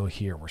we're still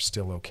here. We're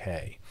still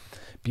okay.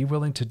 Be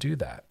willing to do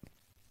that.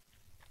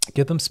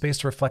 Give them space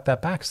to reflect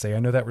that back. Say, I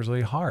know that was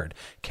really hard.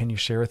 Can you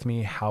share with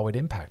me how it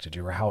impacted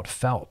you or how it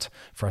felt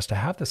for us to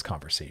have this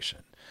conversation?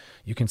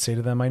 You can say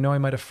to them, I know I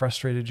might have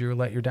frustrated you or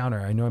let you down,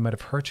 or I know I might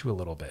have hurt you a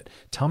little bit.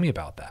 Tell me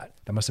about that.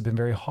 That must have been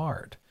very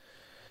hard.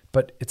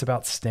 But it's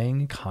about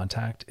staying in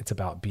contact. It's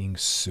about being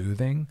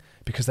soothing,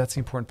 because that's the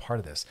important part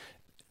of this.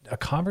 A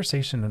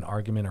conversation, an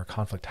argument, or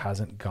conflict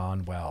hasn't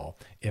gone well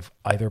if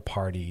either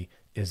party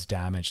is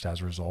damaged as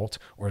a result,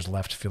 or is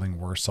left feeling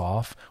worse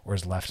off, or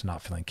is left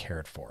not feeling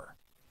cared for.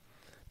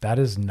 That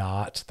is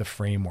not the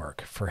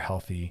framework for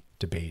healthy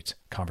debate,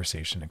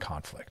 conversation, and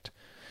conflict.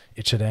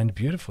 It should end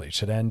beautifully. It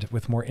should end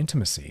with more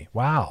intimacy.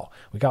 Wow,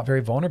 we got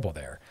very vulnerable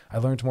there. I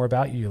learned more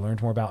about you. You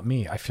learned more about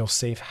me. I feel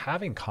safe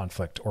having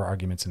conflict or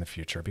arguments in the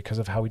future because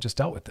of how we just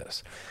dealt with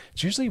this.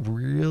 It's usually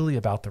really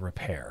about the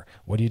repair.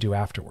 What do you do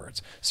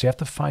afterwards? So you have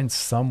to find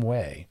some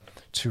way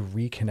to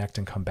reconnect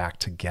and come back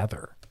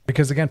together.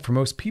 Because again, for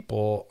most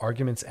people,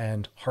 arguments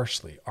end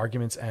harshly.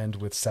 Arguments end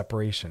with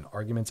separation.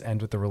 Arguments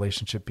end with the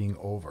relationship being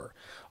over.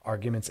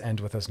 Arguments end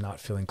with us not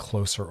feeling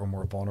closer or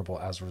more vulnerable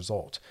as a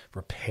result.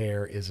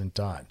 Repair isn't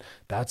done.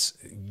 That's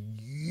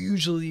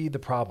usually the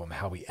problem.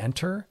 How we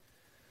enter,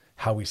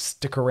 how we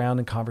stick around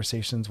in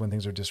conversations when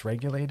things are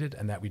dysregulated,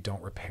 and that we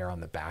don't repair on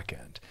the back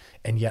end.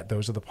 And yet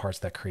those are the parts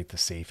that create the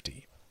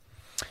safety.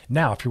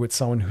 Now, if you're with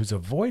someone who's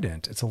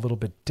avoidant, it's a little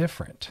bit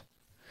different.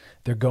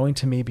 They're going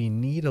to maybe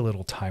need a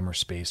little time or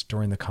space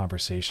during the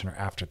conversation or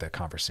after the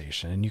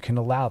conversation. And you can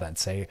allow that and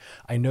say,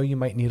 I know you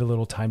might need a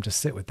little time to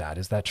sit with that.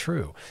 Is that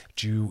true?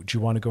 Do you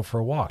want to go for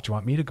a walk? Do you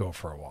want me to go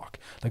for a walk?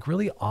 Like,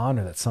 really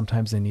honor that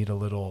sometimes they need a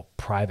little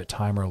private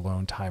time or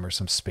alone time or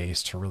some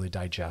space to really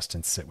digest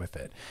and sit with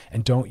it.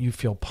 And don't you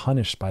feel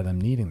punished by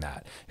them needing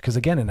that. Because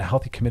again, in a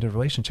healthy, committed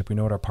relationship, we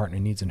know what our partner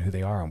needs and who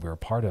they are, and we're a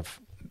part of,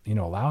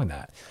 allowing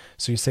that.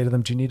 So you say to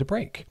them, do you need a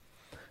break?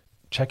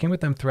 Check in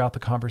with them throughout the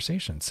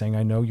conversation, saying,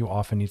 I know you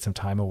often need some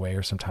time away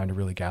or some time to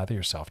really gather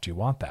yourself. Do you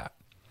want that?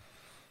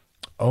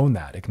 Own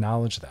that.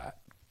 Acknowledge that.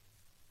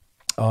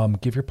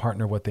 Give your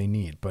partner what they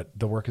need, but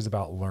the work is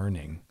about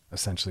learning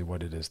essentially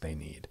what it is they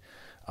need.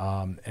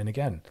 And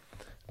again,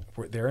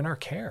 they're in our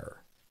care.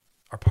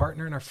 Our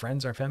partner and our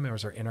friends, our family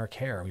members are in our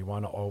care. And we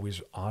want to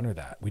always honor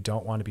that. We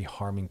don't want to be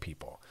harming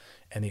people.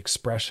 And the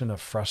expression of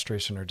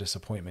frustration or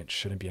disappointment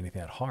shouldn't be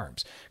anything that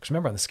harms. Because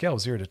remember, on the scale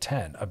of 0 to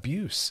 10,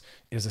 abuse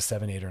is a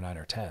 7, 8, or 9,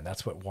 or 10.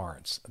 That's what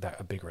warrants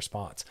a big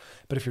response.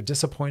 But if you're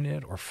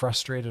disappointed or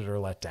frustrated or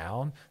let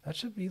down, that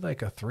should be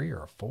like a 3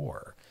 or a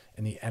 4.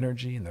 And the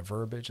energy and the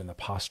verbiage and the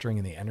posturing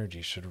and the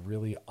energy should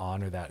really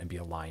honor that and be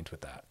aligned with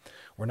that.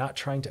 We're not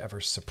trying to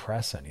ever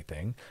suppress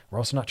anything. We're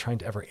also not trying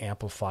to ever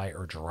amplify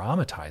or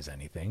dramatize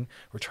anything.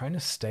 We're trying to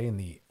stay in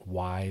the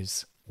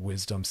wise,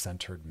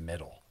 wisdom-centered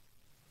middle.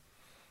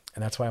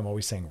 And that's why I'm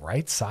always saying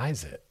right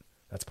size it.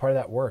 That's part of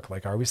that work.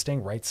 Like, are we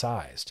staying right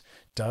sized?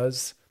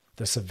 Does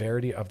the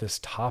severity of this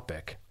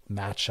topic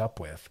match up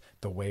with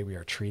the way we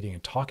are treating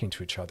and talking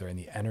to each other and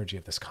the energy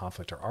of this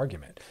conflict or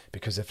argument.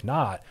 Because if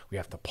not, we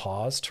have to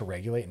pause to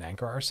regulate and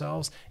anchor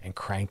ourselves and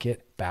crank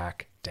it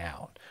back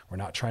down. We're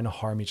not trying to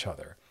harm each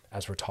other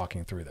as we're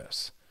talking through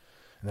this.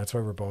 And that's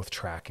why we're both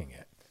tracking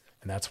it.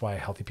 And that's why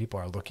healthy people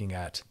are looking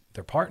at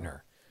their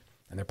partner,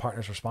 and their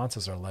partner's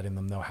responses are letting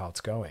them know how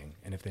it's going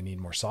and if they need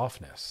more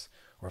softness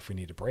or if we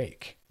need a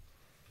break.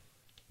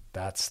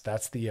 That's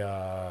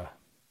the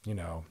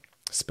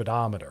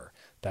speedometer.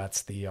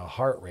 That's the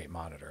heart rate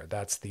monitor.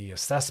 That's the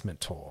assessment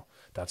tool.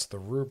 That's the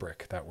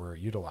rubric that we're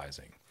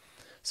utilizing.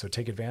 So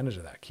take advantage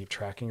of that. Keep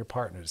tracking your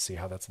partner to see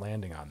how that's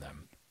landing on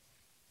them.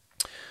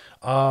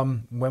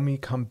 When we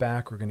come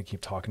back, we're going to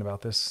keep talking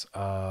about this.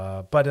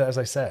 But as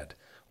I said,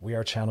 we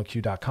are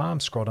channelq.com.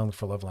 Scroll down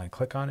for Loveline,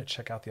 click on it.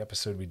 Check out the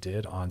episode we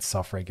did on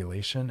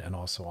self-regulation and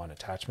also on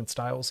attachment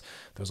styles.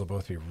 Those will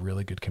both be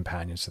really good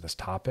companions to this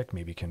topic.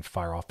 Maybe you can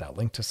fire off that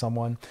link to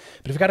someone.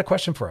 But if you've got a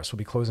question for us, we'll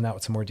be closing out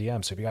with some more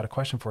DMs. So if you got a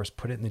question for us,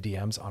 put it in the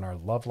DMs on our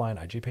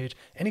Loveline IG page.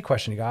 Any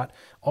question you got,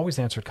 always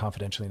answered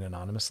confidentially and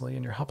anonymously.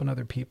 And you're helping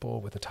other people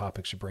with the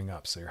topics you bring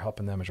up. So you're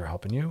helping them as you're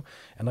helping you.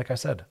 And like I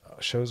said,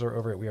 shows are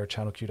over at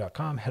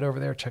wearechannelq.com. Head over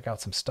there, check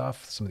out some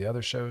stuff, some of the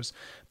other shows.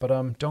 But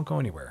don't go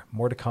anywhere.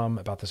 More to come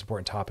about this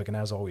important topic. And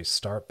as always,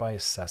 start by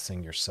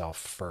assessing yourself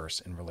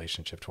first in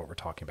relationship to what we're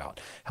talking about.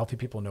 Healthy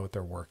people know what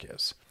their work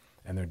is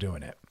and they're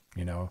doing it.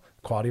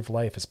 Quality of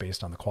life is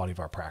based on the quality of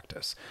our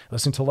practice.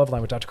 Listen to Loveline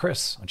with Dr.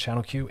 Chris on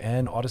Channel Q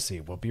and Odyssey.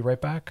 We'll be right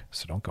back,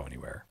 so don't go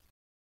anywhere.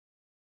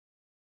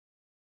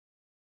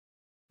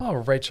 All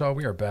right, y'all,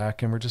 we are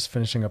back and we're just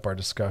finishing up our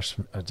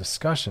discussion,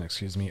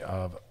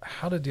 of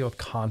how to deal with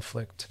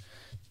conflict,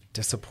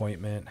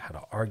 disappointment, how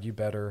to argue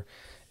better.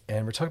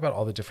 And we're talking about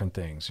all the different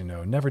things,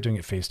 never doing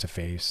it face to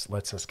face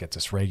lets us get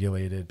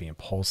dysregulated, be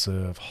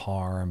impulsive,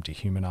 harm,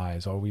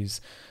 dehumanize,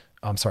 always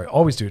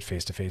do it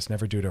face to face,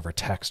 never do it over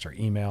text or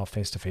email.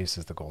 Face to face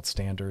is the gold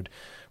standard.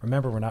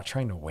 Remember, we're not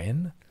trying to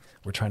win.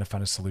 We're trying to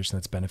find a solution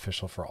that's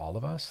beneficial for all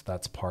of us.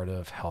 That's part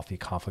of healthy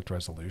conflict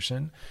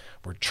resolution.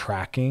 We're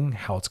tracking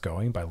how it's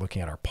going by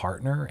looking at our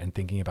partner and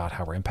thinking about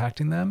how we're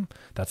impacting them.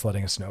 That's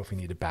letting us know if we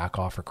need to back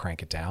off or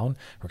crank it down.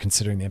 We're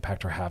considering the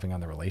impact we're having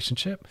on the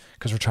relationship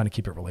because we're trying to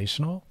keep it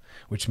relational,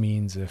 which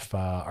means if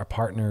our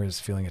partner is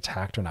feeling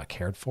attacked or not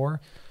cared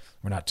for,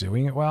 we're not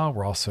doing it well.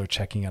 We're also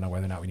checking in on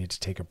whether or not we need to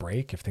take a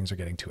break if things are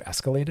getting too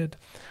escalated.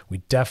 We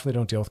definitely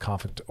don't deal with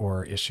conflict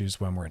or issues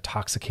when we're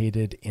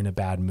intoxicated, in a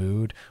bad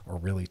mood, or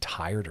really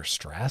tired or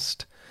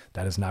stressed.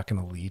 That is not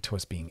going to lead to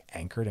us being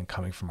anchored and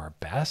coming from our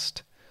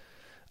best.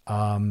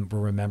 We're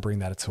remembering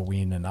that it's a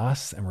we and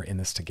us, and we're in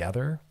this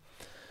together.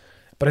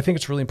 But I think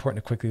it's really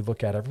important to quickly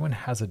look at everyone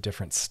has a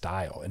different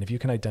style. And if you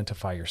can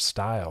identify your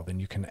style, then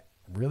you can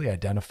really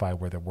identify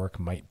where the work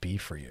might be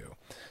for you.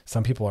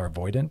 Some people are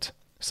avoidant.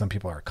 Some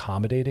people are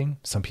accommodating,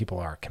 some people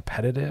are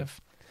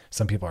competitive,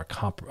 some people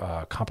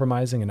are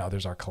compromising, and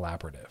others are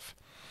collaborative.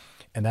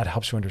 And that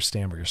helps you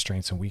understand where your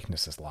strengths and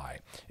weaknesses lie.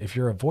 If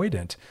you're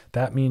avoidant,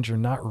 that means you're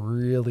not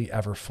really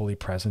ever fully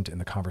present in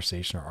the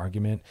conversation or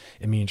argument.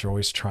 It means you're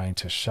always trying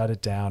to shut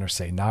it down or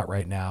say not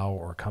right now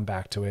or come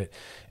back to it.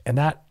 And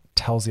that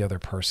tells the other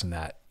person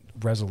that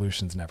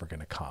resolution's never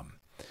going to come.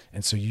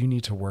 And so you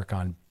need to work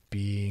on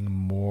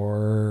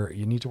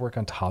you need to work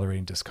on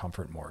tolerating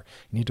discomfort more.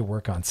 You need to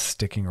work on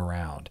sticking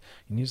around.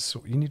 You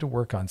need to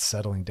work on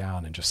settling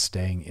down and just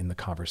staying in the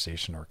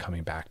conversation or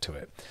coming back to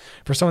it.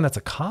 For someone that's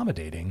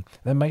accommodating,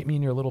 that might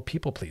mean you're a little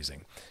people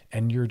pleasing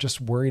and you're just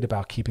worried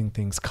about keeping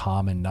things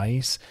calm and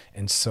nice.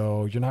 And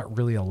so you're not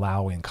really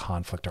allowing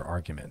conflict or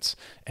arguments,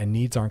 and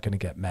needs aren't going to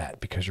get met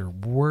because you're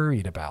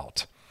worried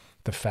about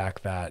the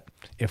fact that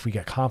if we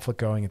get conflict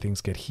going and things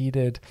get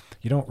heated,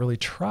 you don't really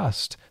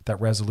trust that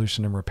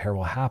resolution and repair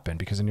will happen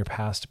because in your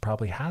past, it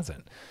probably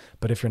hasn't.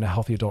 But if you're in a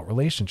healthy adult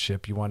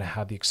relationship, you want to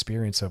have the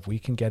experience of we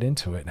can get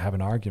into it and have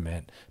an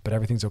argument, but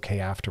everything's okay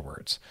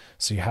afterwards.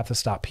 So you have to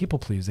stop people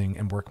pleasing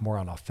and work more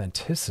on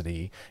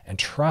authenticity and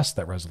trust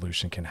that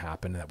resolution can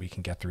happen and that we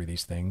can get through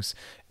these things.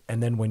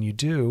 And then when you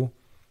do,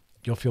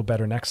 you'll feel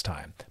better next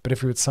time. But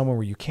if you're with someone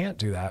where you can't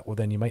do that, well,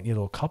 then you might need a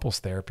little couples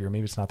therapy, or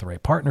maybe it's not the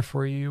right partner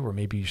for you, or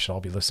maybe you should all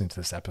be listening to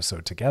this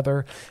episode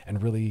together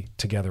and really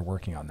together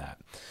working on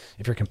that.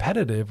 If you're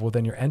competitive, well,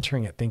 then you're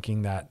entering it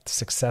thinking that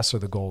success or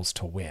the goal is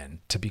to win,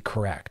 to be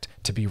correct,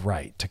 to be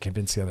right, to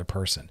convince the other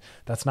person.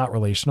 That's not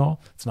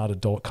relational. It's not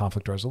adult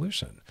conflict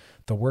resolution.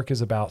 The work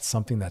is about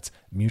something that's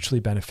mutually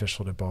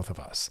beneficial to both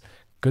of us.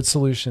 Good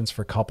solutions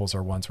for couples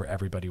are ones where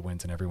everybody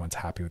wins and everyone's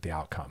happy with the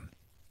outcome.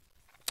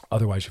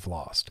 Otherwise, you've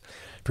lost.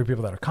 For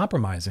people that are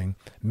compromising,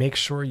 make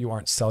sure you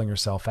aren't selling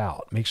yourself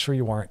out. Make sure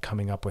you aren't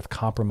coming up with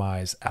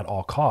compromise at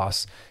all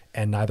costs,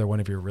 and neither one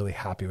of you are really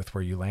happy with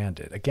where you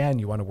landed. Again,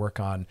 you want to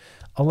work on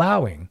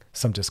allowing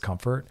some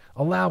discomfort,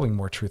 allowing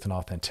more truth and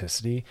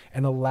authenticity,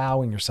 and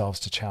allowing yourselves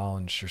to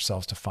challenge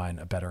yourselves to find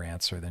a better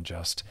answer than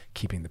just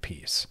keeping the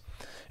peace.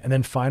 And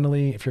then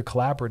finally, if you're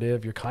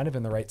collaborative, you're kind of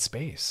in the right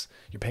space.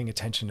 You're paying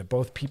attention to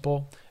both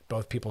people,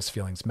 Both people's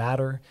feelings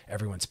matter.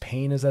 Everyone's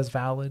pain is as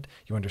valid.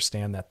 You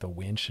understand that the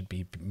win should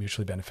be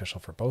mutually beneficial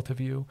for both of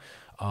you.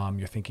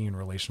 You're thinking in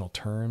relational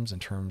terms, in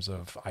terms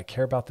of, I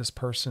care about this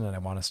person and I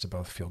want us to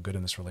both feel good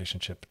in this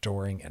relationship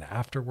during and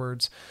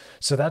afterwards.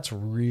 So that's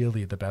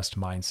really the best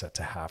mindset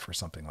to have for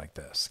something like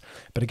this.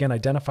 But again,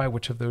 identify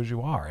which of those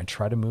you are and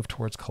try to move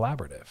towards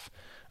collaborative.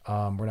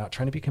 We're not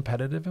trying to be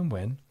competitive and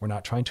win. We're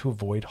not trying to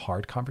avoid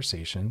hard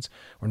conversations.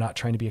 We're not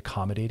trying to be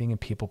accommodating and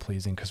people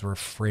pleasing because we're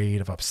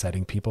afraid of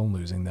upsetting people and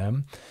losing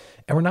them.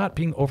 And we're not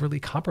being overly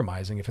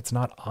compromising if it's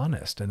not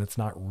honest and it's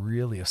not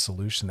really a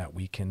solution that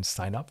we can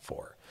sign up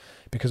for.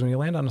 Because when you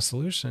land on a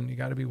solution, you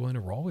got to be willing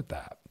to roll with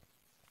that.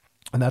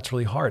 And that's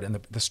really hard. And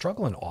the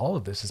struggle in all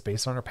of this is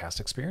based on our past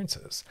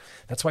experiences.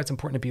 That's why it's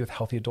important to be with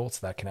healthy adults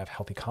that can have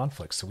healthy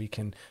conflicts so we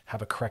can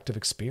have a corrective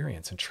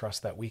experience and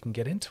trust that we can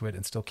get into it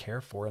and still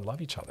care for and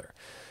love each other.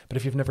 But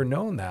if you've never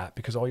known that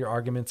because all your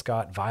arguments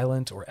got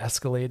violent or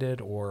escalated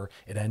or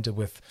it ended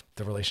with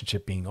the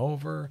relationship being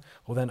over,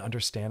 well, then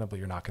understandably,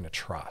 you're not going to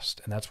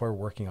trust. And that's why we're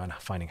working on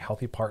finding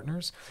healthy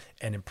partners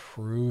and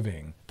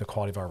improving the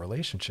quality of our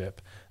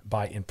relationship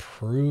by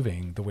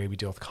improving the way we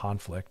deal with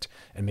conflict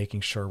and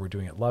making sure we're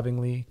doing it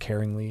lovingly,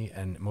 caringly,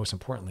 and most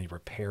importantly,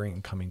 repairing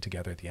and coming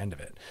together at the end of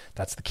it.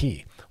 That's the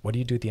key. What do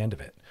you do at the end of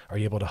it? Are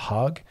you able to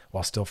hug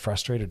while still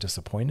frustrated or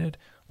disappointed?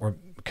 Or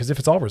because if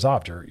it's all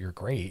resolved, you're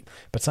great,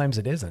 but sometimes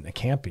it isn't. It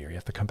can't be, or you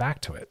have to come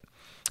back to it.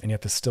 And you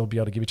have to still be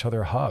able to give each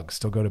other a hug,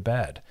 still go to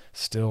bed,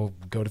 still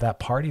go to that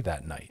party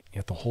that night. You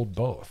have to hold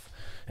both.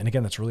 And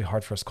again, that's really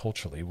hard for us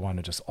culturally. We want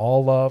to just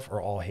all love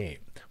or all hate.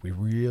 We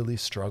really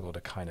struggle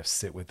to kind of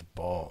sit with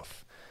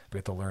both. We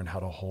have to learn how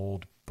to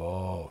hold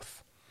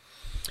both.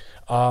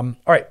 All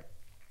right.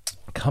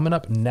 Coming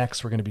up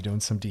next, we're going to be doing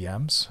some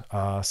DMs.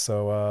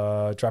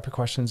 So drop your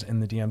questions in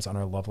the DMs on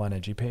our Loveline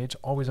IG page.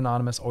 Always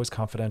anonymous, always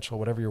confidential.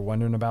 Whatever you're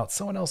wondering about,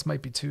 someone else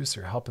might be too,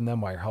 so you're helping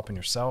them while you're helping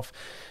yourself.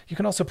 You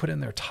can also put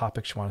in there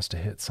topics you want us to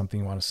hit,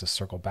 something you want us to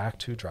circle back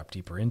to, drop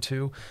deeper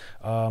into.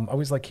 I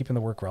always like keeping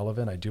the work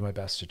relevant. I do my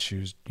best to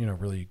choose,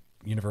 really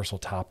universal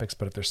topics,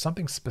 but if there's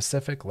something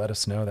specific, let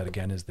us know. That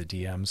again is the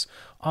DMs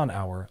on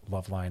our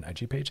Loveline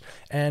IG page.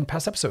 And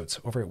past episodes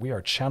over at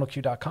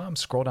wearechannelq.com.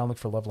 Scroll down, look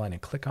for Loveline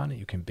and click on it.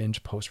 You can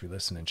binge, post,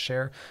 re-listen, and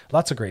share.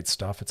 Lots of great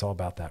stuff. It's all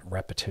about that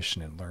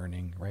repetition and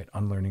learning, right?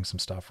 Unlearning some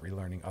stuff,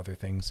 relearning other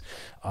things.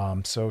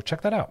 So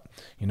check that out.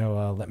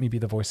 Let me be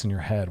the voice in your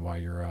head while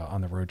you're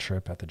on the road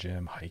trip, at the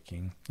gym,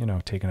 hiking,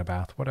 taking a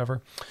bath,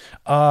 whatever.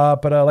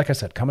 But like I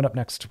said, coming up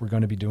next, we're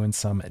going to be doing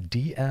some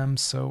DMs.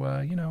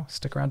 So,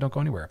 stick around, don't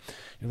go anywhere.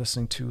 You're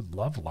listening to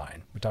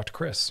Loveline with Dr.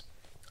 Chris.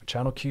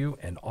 Channel Q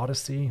and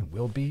Odyssey.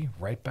 We'll be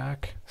right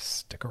back.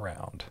 Stick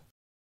around.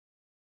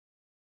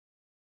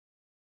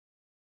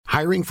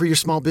 Hiring for your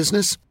small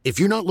business? If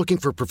you're not looking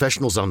for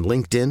professionals on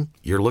LinkedIn,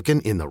 you're looking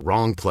in the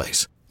wrong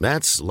place.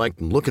 That's like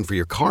looking for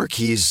your car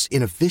keys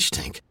in a fish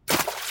tank.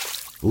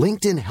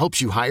 LinkedIn helps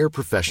you hire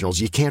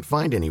professionals you can't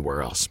find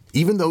anywhere else,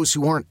 even those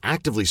who aren't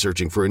actively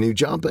searching for a new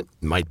job but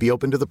might be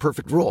open to the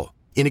perfect role.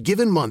 In a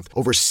given month,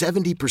 over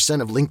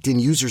 70% of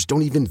LinkedIn users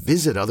don't even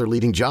visit other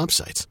leading job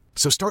sites.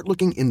 So start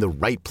looking in the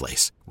right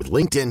place. With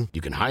LinkedIn, you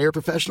can hire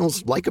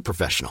professionals like a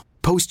professional.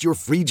 Post your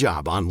free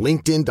job on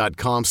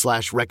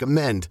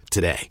linkedin.com/recommend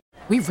today.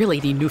 We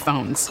really need new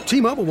phones.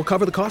 T-Mobile will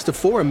cover the cost of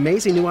 4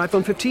 amazing new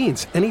iPhone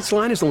 15s, and each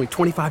line is only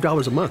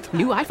 $25 a month.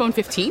 New iPhone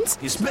 15s?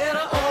 It's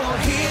better over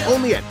here.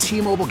 Only at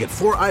T-Mobile, get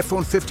 4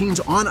 iPhone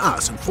 15s on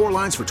us and 4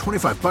 lines for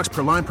 $25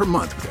 per line per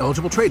month with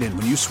eligible trade-in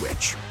when you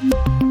switch.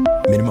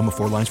 Minimum of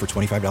 4 lines for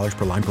 $25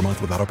 per line per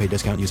month with autopay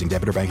discount using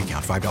debit or bank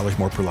account. $5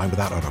 more per line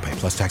without autopay,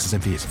 plus taxes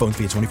and fees. Phone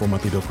fee at 24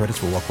 monthly bill credits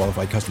for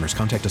well-qualified customers.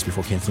 Contact us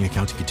before canceling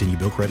account to continue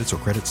bill credits or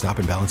credit stop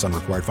and balance on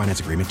required finance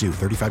agreement due.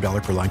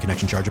 $35 per line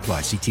connection charge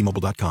applies. See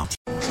T-Mobile.com.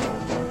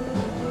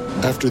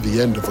 After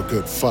the end of a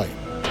good fight,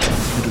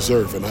 you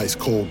deserve an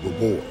ice-cold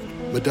reward.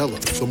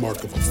 Modelo is the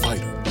mark of a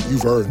fighter.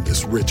 You've earned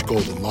this rich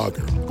golden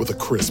lager with a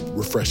crisp,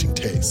 refreshing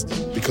taste.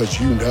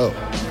 Because you know,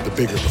 the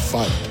bigger the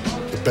fight,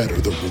 the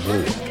better the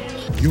reward.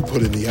 You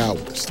put in the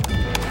hours,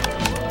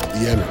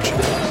 the energy,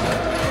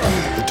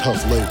 the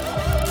tough labor.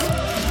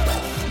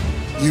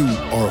 You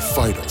are a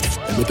fighter,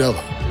 and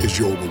Modelo is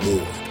your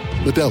reward.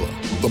 Modelo,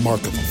 the mark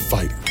of a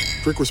fighter.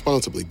 Drink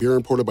responsibly. Beer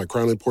imported by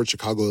Crown Imports,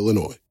 Chicago,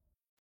 Illinois.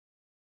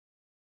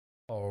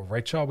 All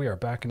right, y'all, we are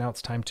back, and now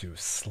it's time to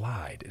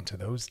slide into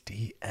those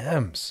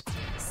DMs.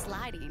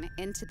 Sliding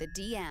into the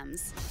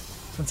DMs.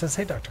 Someone says,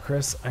 hey, Dr.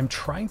 Chris, I'm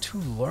trying to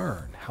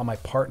learn how my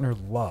partner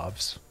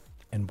loves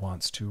and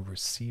wants to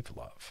receive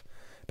love,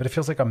 but it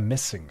feels like I'm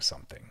missing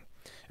something.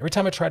 Every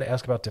time I try to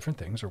ask about different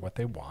things or what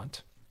they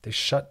want, they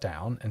shut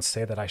down and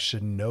say that I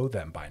should know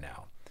them by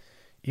now,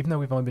 even though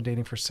we've only been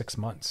dating for 6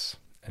 months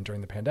and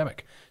during the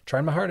pandemic.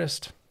 Trying my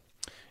hardest,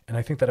 and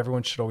I think that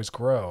everyone should always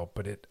grow,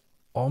 but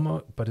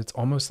it's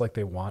almost like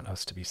they want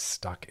us to be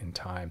stuck in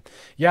time.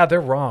 Yeah,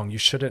 they're wrong. You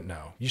shouldn't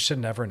know. You should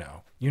never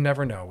know. You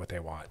never know what they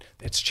want.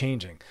 It's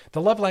changing.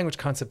 The love language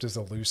concept is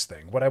a loose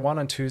thing. What I want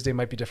on Tuesday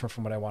might be different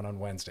from what I want on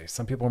Wednesday.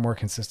 Some people are more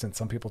consistent.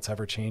 Some people it's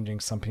ever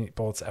changing. Some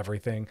people it's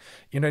everything.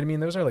 You know what I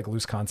mean? Those are like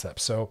loose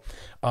concepts. So,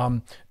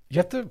 you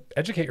have to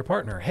educate your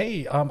partner.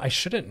 Hey, I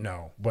shouldn't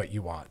know what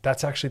you want.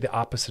 That's actually the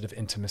opposite of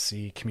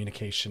intimacy,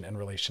 communication, and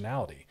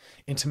relationality.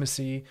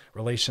 Intimacy,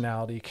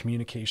 relationality,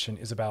 communication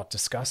is about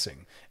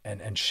discussing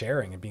and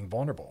sharing and being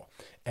vulnerable.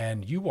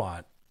 And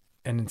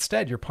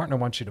instead your partner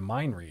wants you to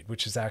mind read,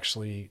 which is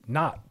actually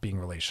not being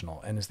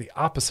relational and is the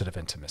opposite of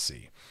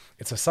intimacy.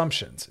 It's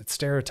assumptions, it's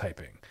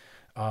stereotyping.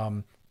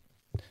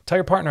 Tell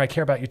your partner, I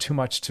care about you too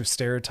much to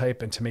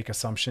stereotype and to make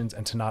assumptions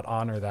and to not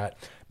honor that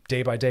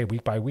day by day,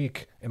 week by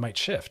week, it might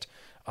shift.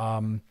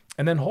 And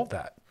then hold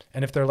that.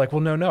 And if they're like,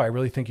 well, no, I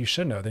really think you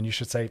should know, then you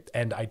should say,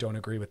 and I don't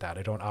agree with that.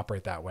 I don't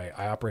operate that way.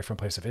 I operate from a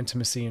place of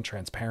intimacy and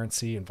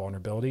transparency and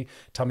vulnerability.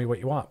 Tell me what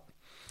you want.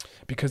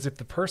 Because if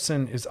the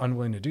person is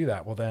unwilling to do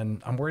that, well,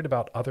 then I'm worried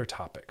about other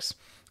topics.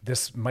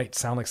 This might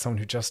sound like someone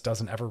who just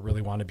doesn't ever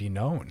really want to be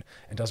known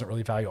and doesn't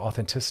really value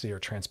authenticity or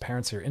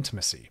transparency or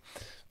intimacy.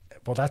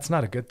 Well, that's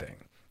not a good thing.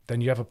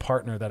 Then you have a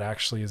partner that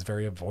actually is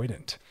very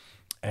avoidant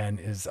and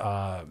is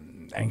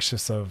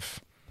anxious of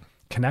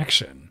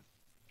connection.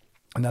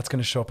 And that's going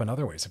to show up in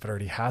other ways if it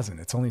already hasn't.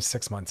 It's only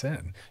 6 months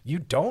in. You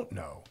don't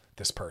know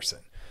this person.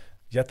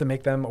 You have to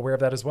make them aware of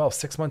that as well.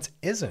 6 months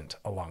isn't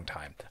a long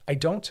time. I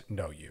don't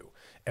know you.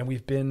 And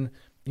we've been,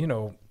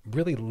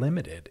 really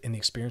limited in the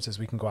experiences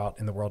we can go out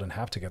in the world and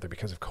have together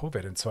because of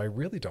COVID. And so I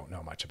really don't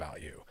know much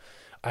about you.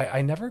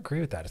 I never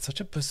agree with that. It's such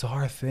a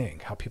bizarre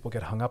thing how people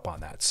get hung up on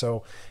that.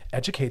 So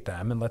educate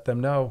them and let them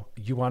know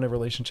you want a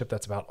relationship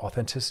that's about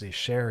authenticity,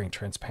 sharing,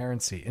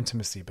 transparency,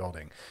 intimacy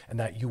building, and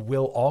that you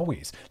will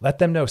always let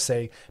them know,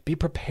 say, be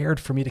prepared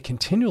for me to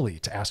continually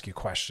to ask you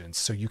questions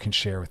so you can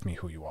share with me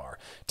who you are.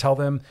 Tell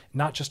them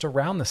not just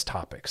around this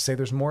topic, say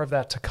there's more of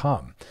that to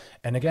come.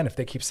 And again, if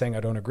they keep saying, I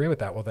don't agree with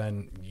that, well,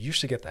 then you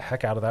should get the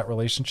heck out of that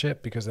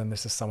relationship, because then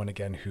this is someone,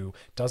 again, who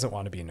doesn't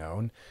want to be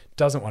known,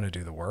 doesn't want to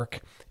do the work,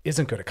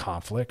 isn't good at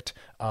conflict,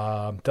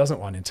 doesn't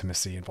want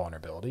intimacy and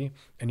vulnerability,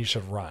 and you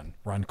should run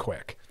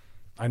quick.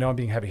 I know I'm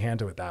being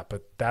heavy-handed with that,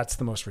 but that's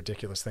the most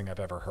ridiculous thing I've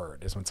ever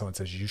heard, is when someone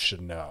says you should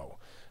know.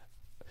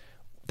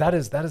 That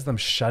is them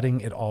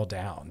shutting it all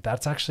down.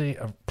 That's actually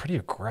a pretty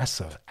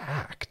aggressive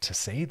act to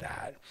say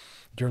that.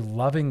 You're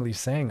lovingly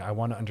saying, I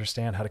want to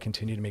understand how to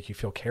continue to make you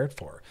feel cared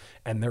for.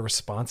 And their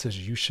response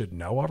is, you should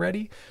know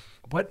already.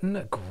 What an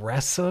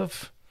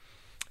aggressive,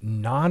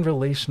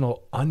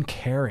 non-relational,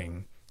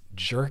 uncaring,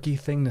 jerky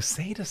thing to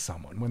say to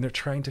someone when they're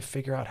trying to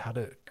figure out how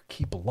to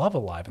keep love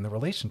alive in the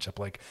relationship.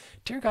 Like,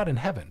 dear God in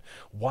heaven,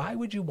 why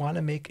would you want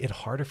to make it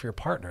harder for your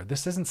partner?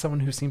 This isn't someone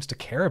who seems to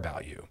care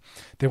about you.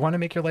 They want to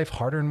make your life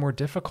harder and more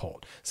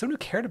difficult. Someone who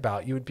cared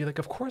about you would be like,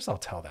 of course I'll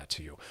tell that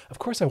to you. Of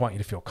course I want you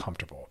to feel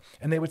comfortable.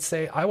 And they would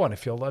say, I want to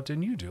feel loved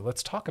and you do.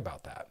 Let's talk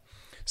about that.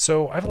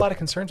 So I have a lot of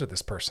concerns with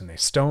this person. They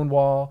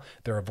stonewall,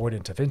 they're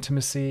avoidant of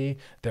intimacy,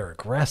 they're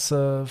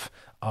aggressive,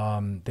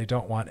 they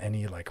don't want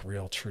any like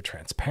real true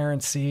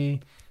transparency.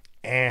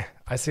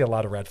 I see a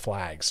lot of red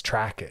flags.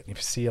 Track it. If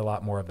you see a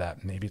lot more of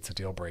that, maybe it's a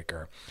deal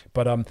breaker.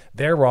 But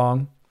they're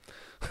wrong.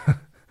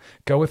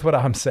 Go with what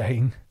I'm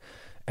saying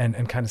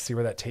and kind of see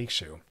where that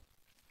takes you.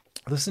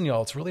 Listen,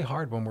 y'all, it's really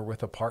hard when we're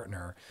with a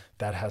partner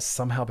that has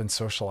somehow been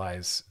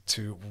socialized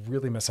to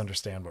really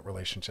misunderstand what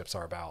relationships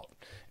are about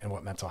and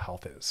what mental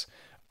health is.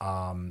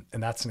 And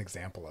that's an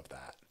example of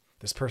that.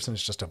 This person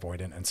is just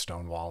avoidant and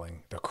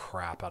stonewalling the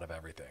crap out of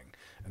everything.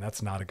 And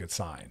that's not a good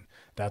sign.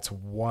 That's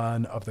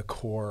one of the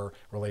core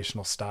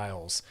relational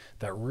styles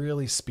that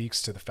really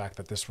speaks to the fact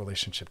that this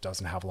relationship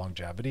doesn't have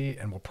longevity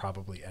and will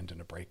probably end in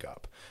a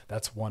breakup.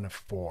 That's one of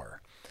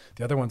 4.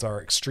 The other ones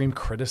are extreme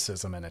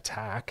criticism and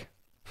attack.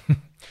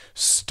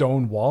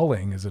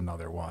 Stonewalling is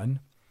another one,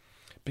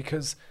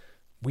 because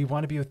we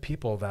want to be with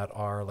people that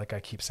are, like I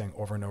keep saying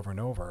over and over and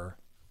over,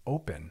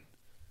 open,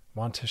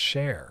 want to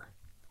share,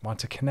 want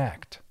to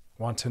connect,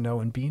 want to know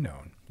and be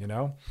known,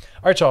 All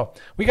right, y'all,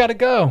 we got to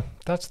go.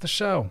 That's the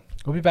show.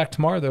 We'll be back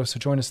tomorrow, though, so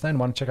join us then.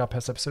 Want to check out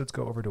past episodes?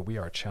 Go over to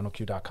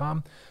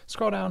wearechannelq.com.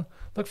 Scroll down,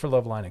 look for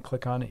Loveline and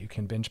click on it. You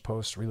can binge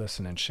post,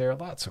 re-listen, and share.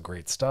 Lots of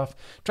great stuff.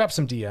 Drop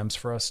some DMs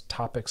for us,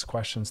 topics,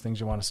 questions,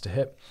 things you want us to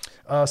hit.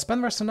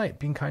 Spend the rest of the night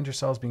being kind to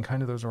yourselves, being kind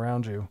to those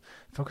around you.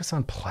 Focus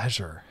on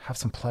pleasure. Have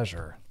some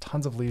pleasure.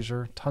 Tons of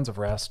leisure, tons of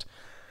rest.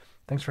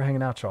 Thanks for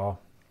hanging out, y'all.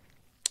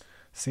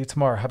 See you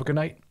tomorrow. Have a good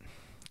night,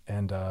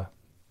 and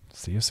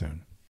see you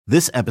soon.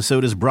 This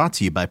episode is brought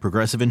to you by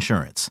Progressive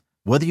Insurance.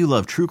 Whether you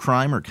love true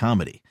crime or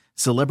comedy,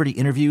 celebrity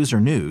interviews or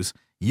news,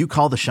 you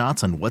call the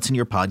shots on what's in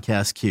your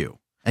podcast queue.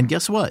 And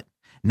guess what?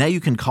 Now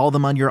you can call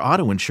them on your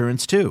auto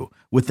insurance too,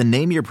 with the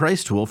Name Your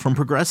Price tool from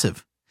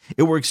Progressive.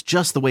 It works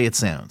just the way it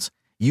sounds.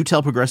 You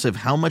tell Progressive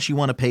how much you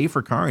want to pay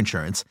for car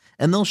insurance,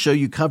 and they'll show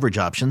you coverage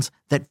options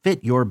that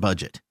fit your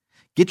budget.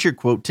 Get your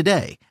quote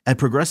today at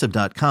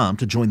Progressive.com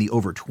to join the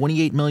over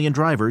 28 million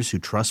drivers who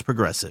trust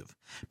Progressive.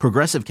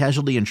 Progressive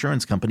Casualty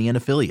Insurance Company and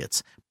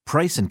Affiliates.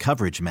 Price and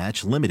coverage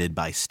match limited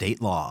by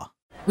state law.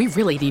 We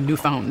really need new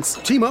phones.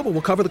 T-Mobile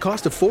will cover the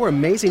cost of 4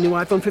 amazing new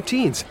iPhone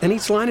 15s, and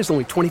each line is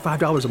only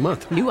 $25 a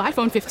month. New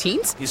iPhone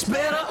 15s? It's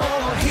better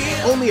over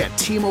here. Only at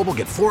T-Mobile,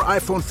 get 4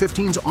 iPhone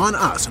 15s on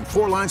us and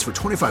 4 lines for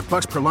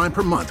 $25 per line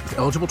per month with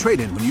eligible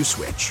trade-in when you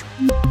switch.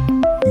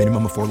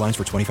 Minimum of 4 lines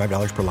for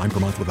 $25 per line per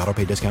month with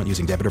autopay discount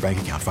using debit or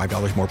bank account.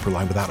 $5 more per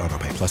line without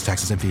autopay, plus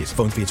taxes and fees.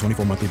 Phone fee at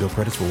 24 monthly bill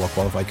credits for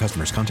well-qualified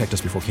customers. Contact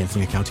us before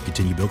canceling account to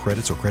continue bill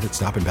credits or credit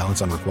stop and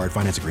balance on required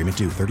finance agreement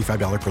due.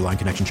 $35 per line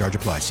connection charge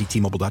applies. See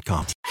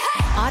T-Mobile.com.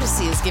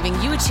 Odyssey is giving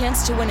you a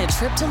chance to win a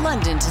trip to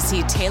London to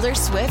see Taylor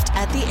Swift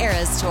at the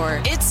Eras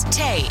Tour. It's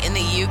Tay in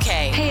the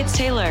UK. Hey, it's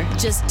Taylor.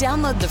 Just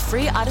download the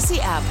free Odyssey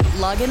app,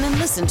 log in and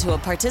listen to a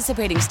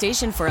participating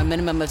station for a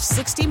minimum of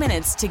 60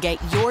 minutes to get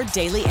your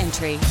daily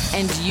entry.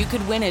 And you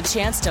could win a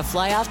chance to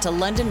fly off to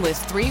London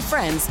with 3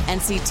 friends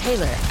and see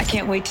Taylor. I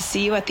can't wait to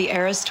see you at the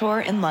Eras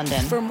Tour in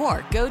London. For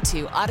more, go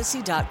to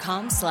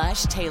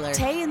odyssey.com/Taylor.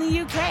 Tay in the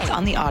UK. It's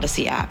on the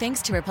Odyssey app.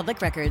 Thanks to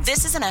Republic Records.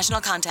 This is a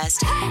national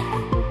contest.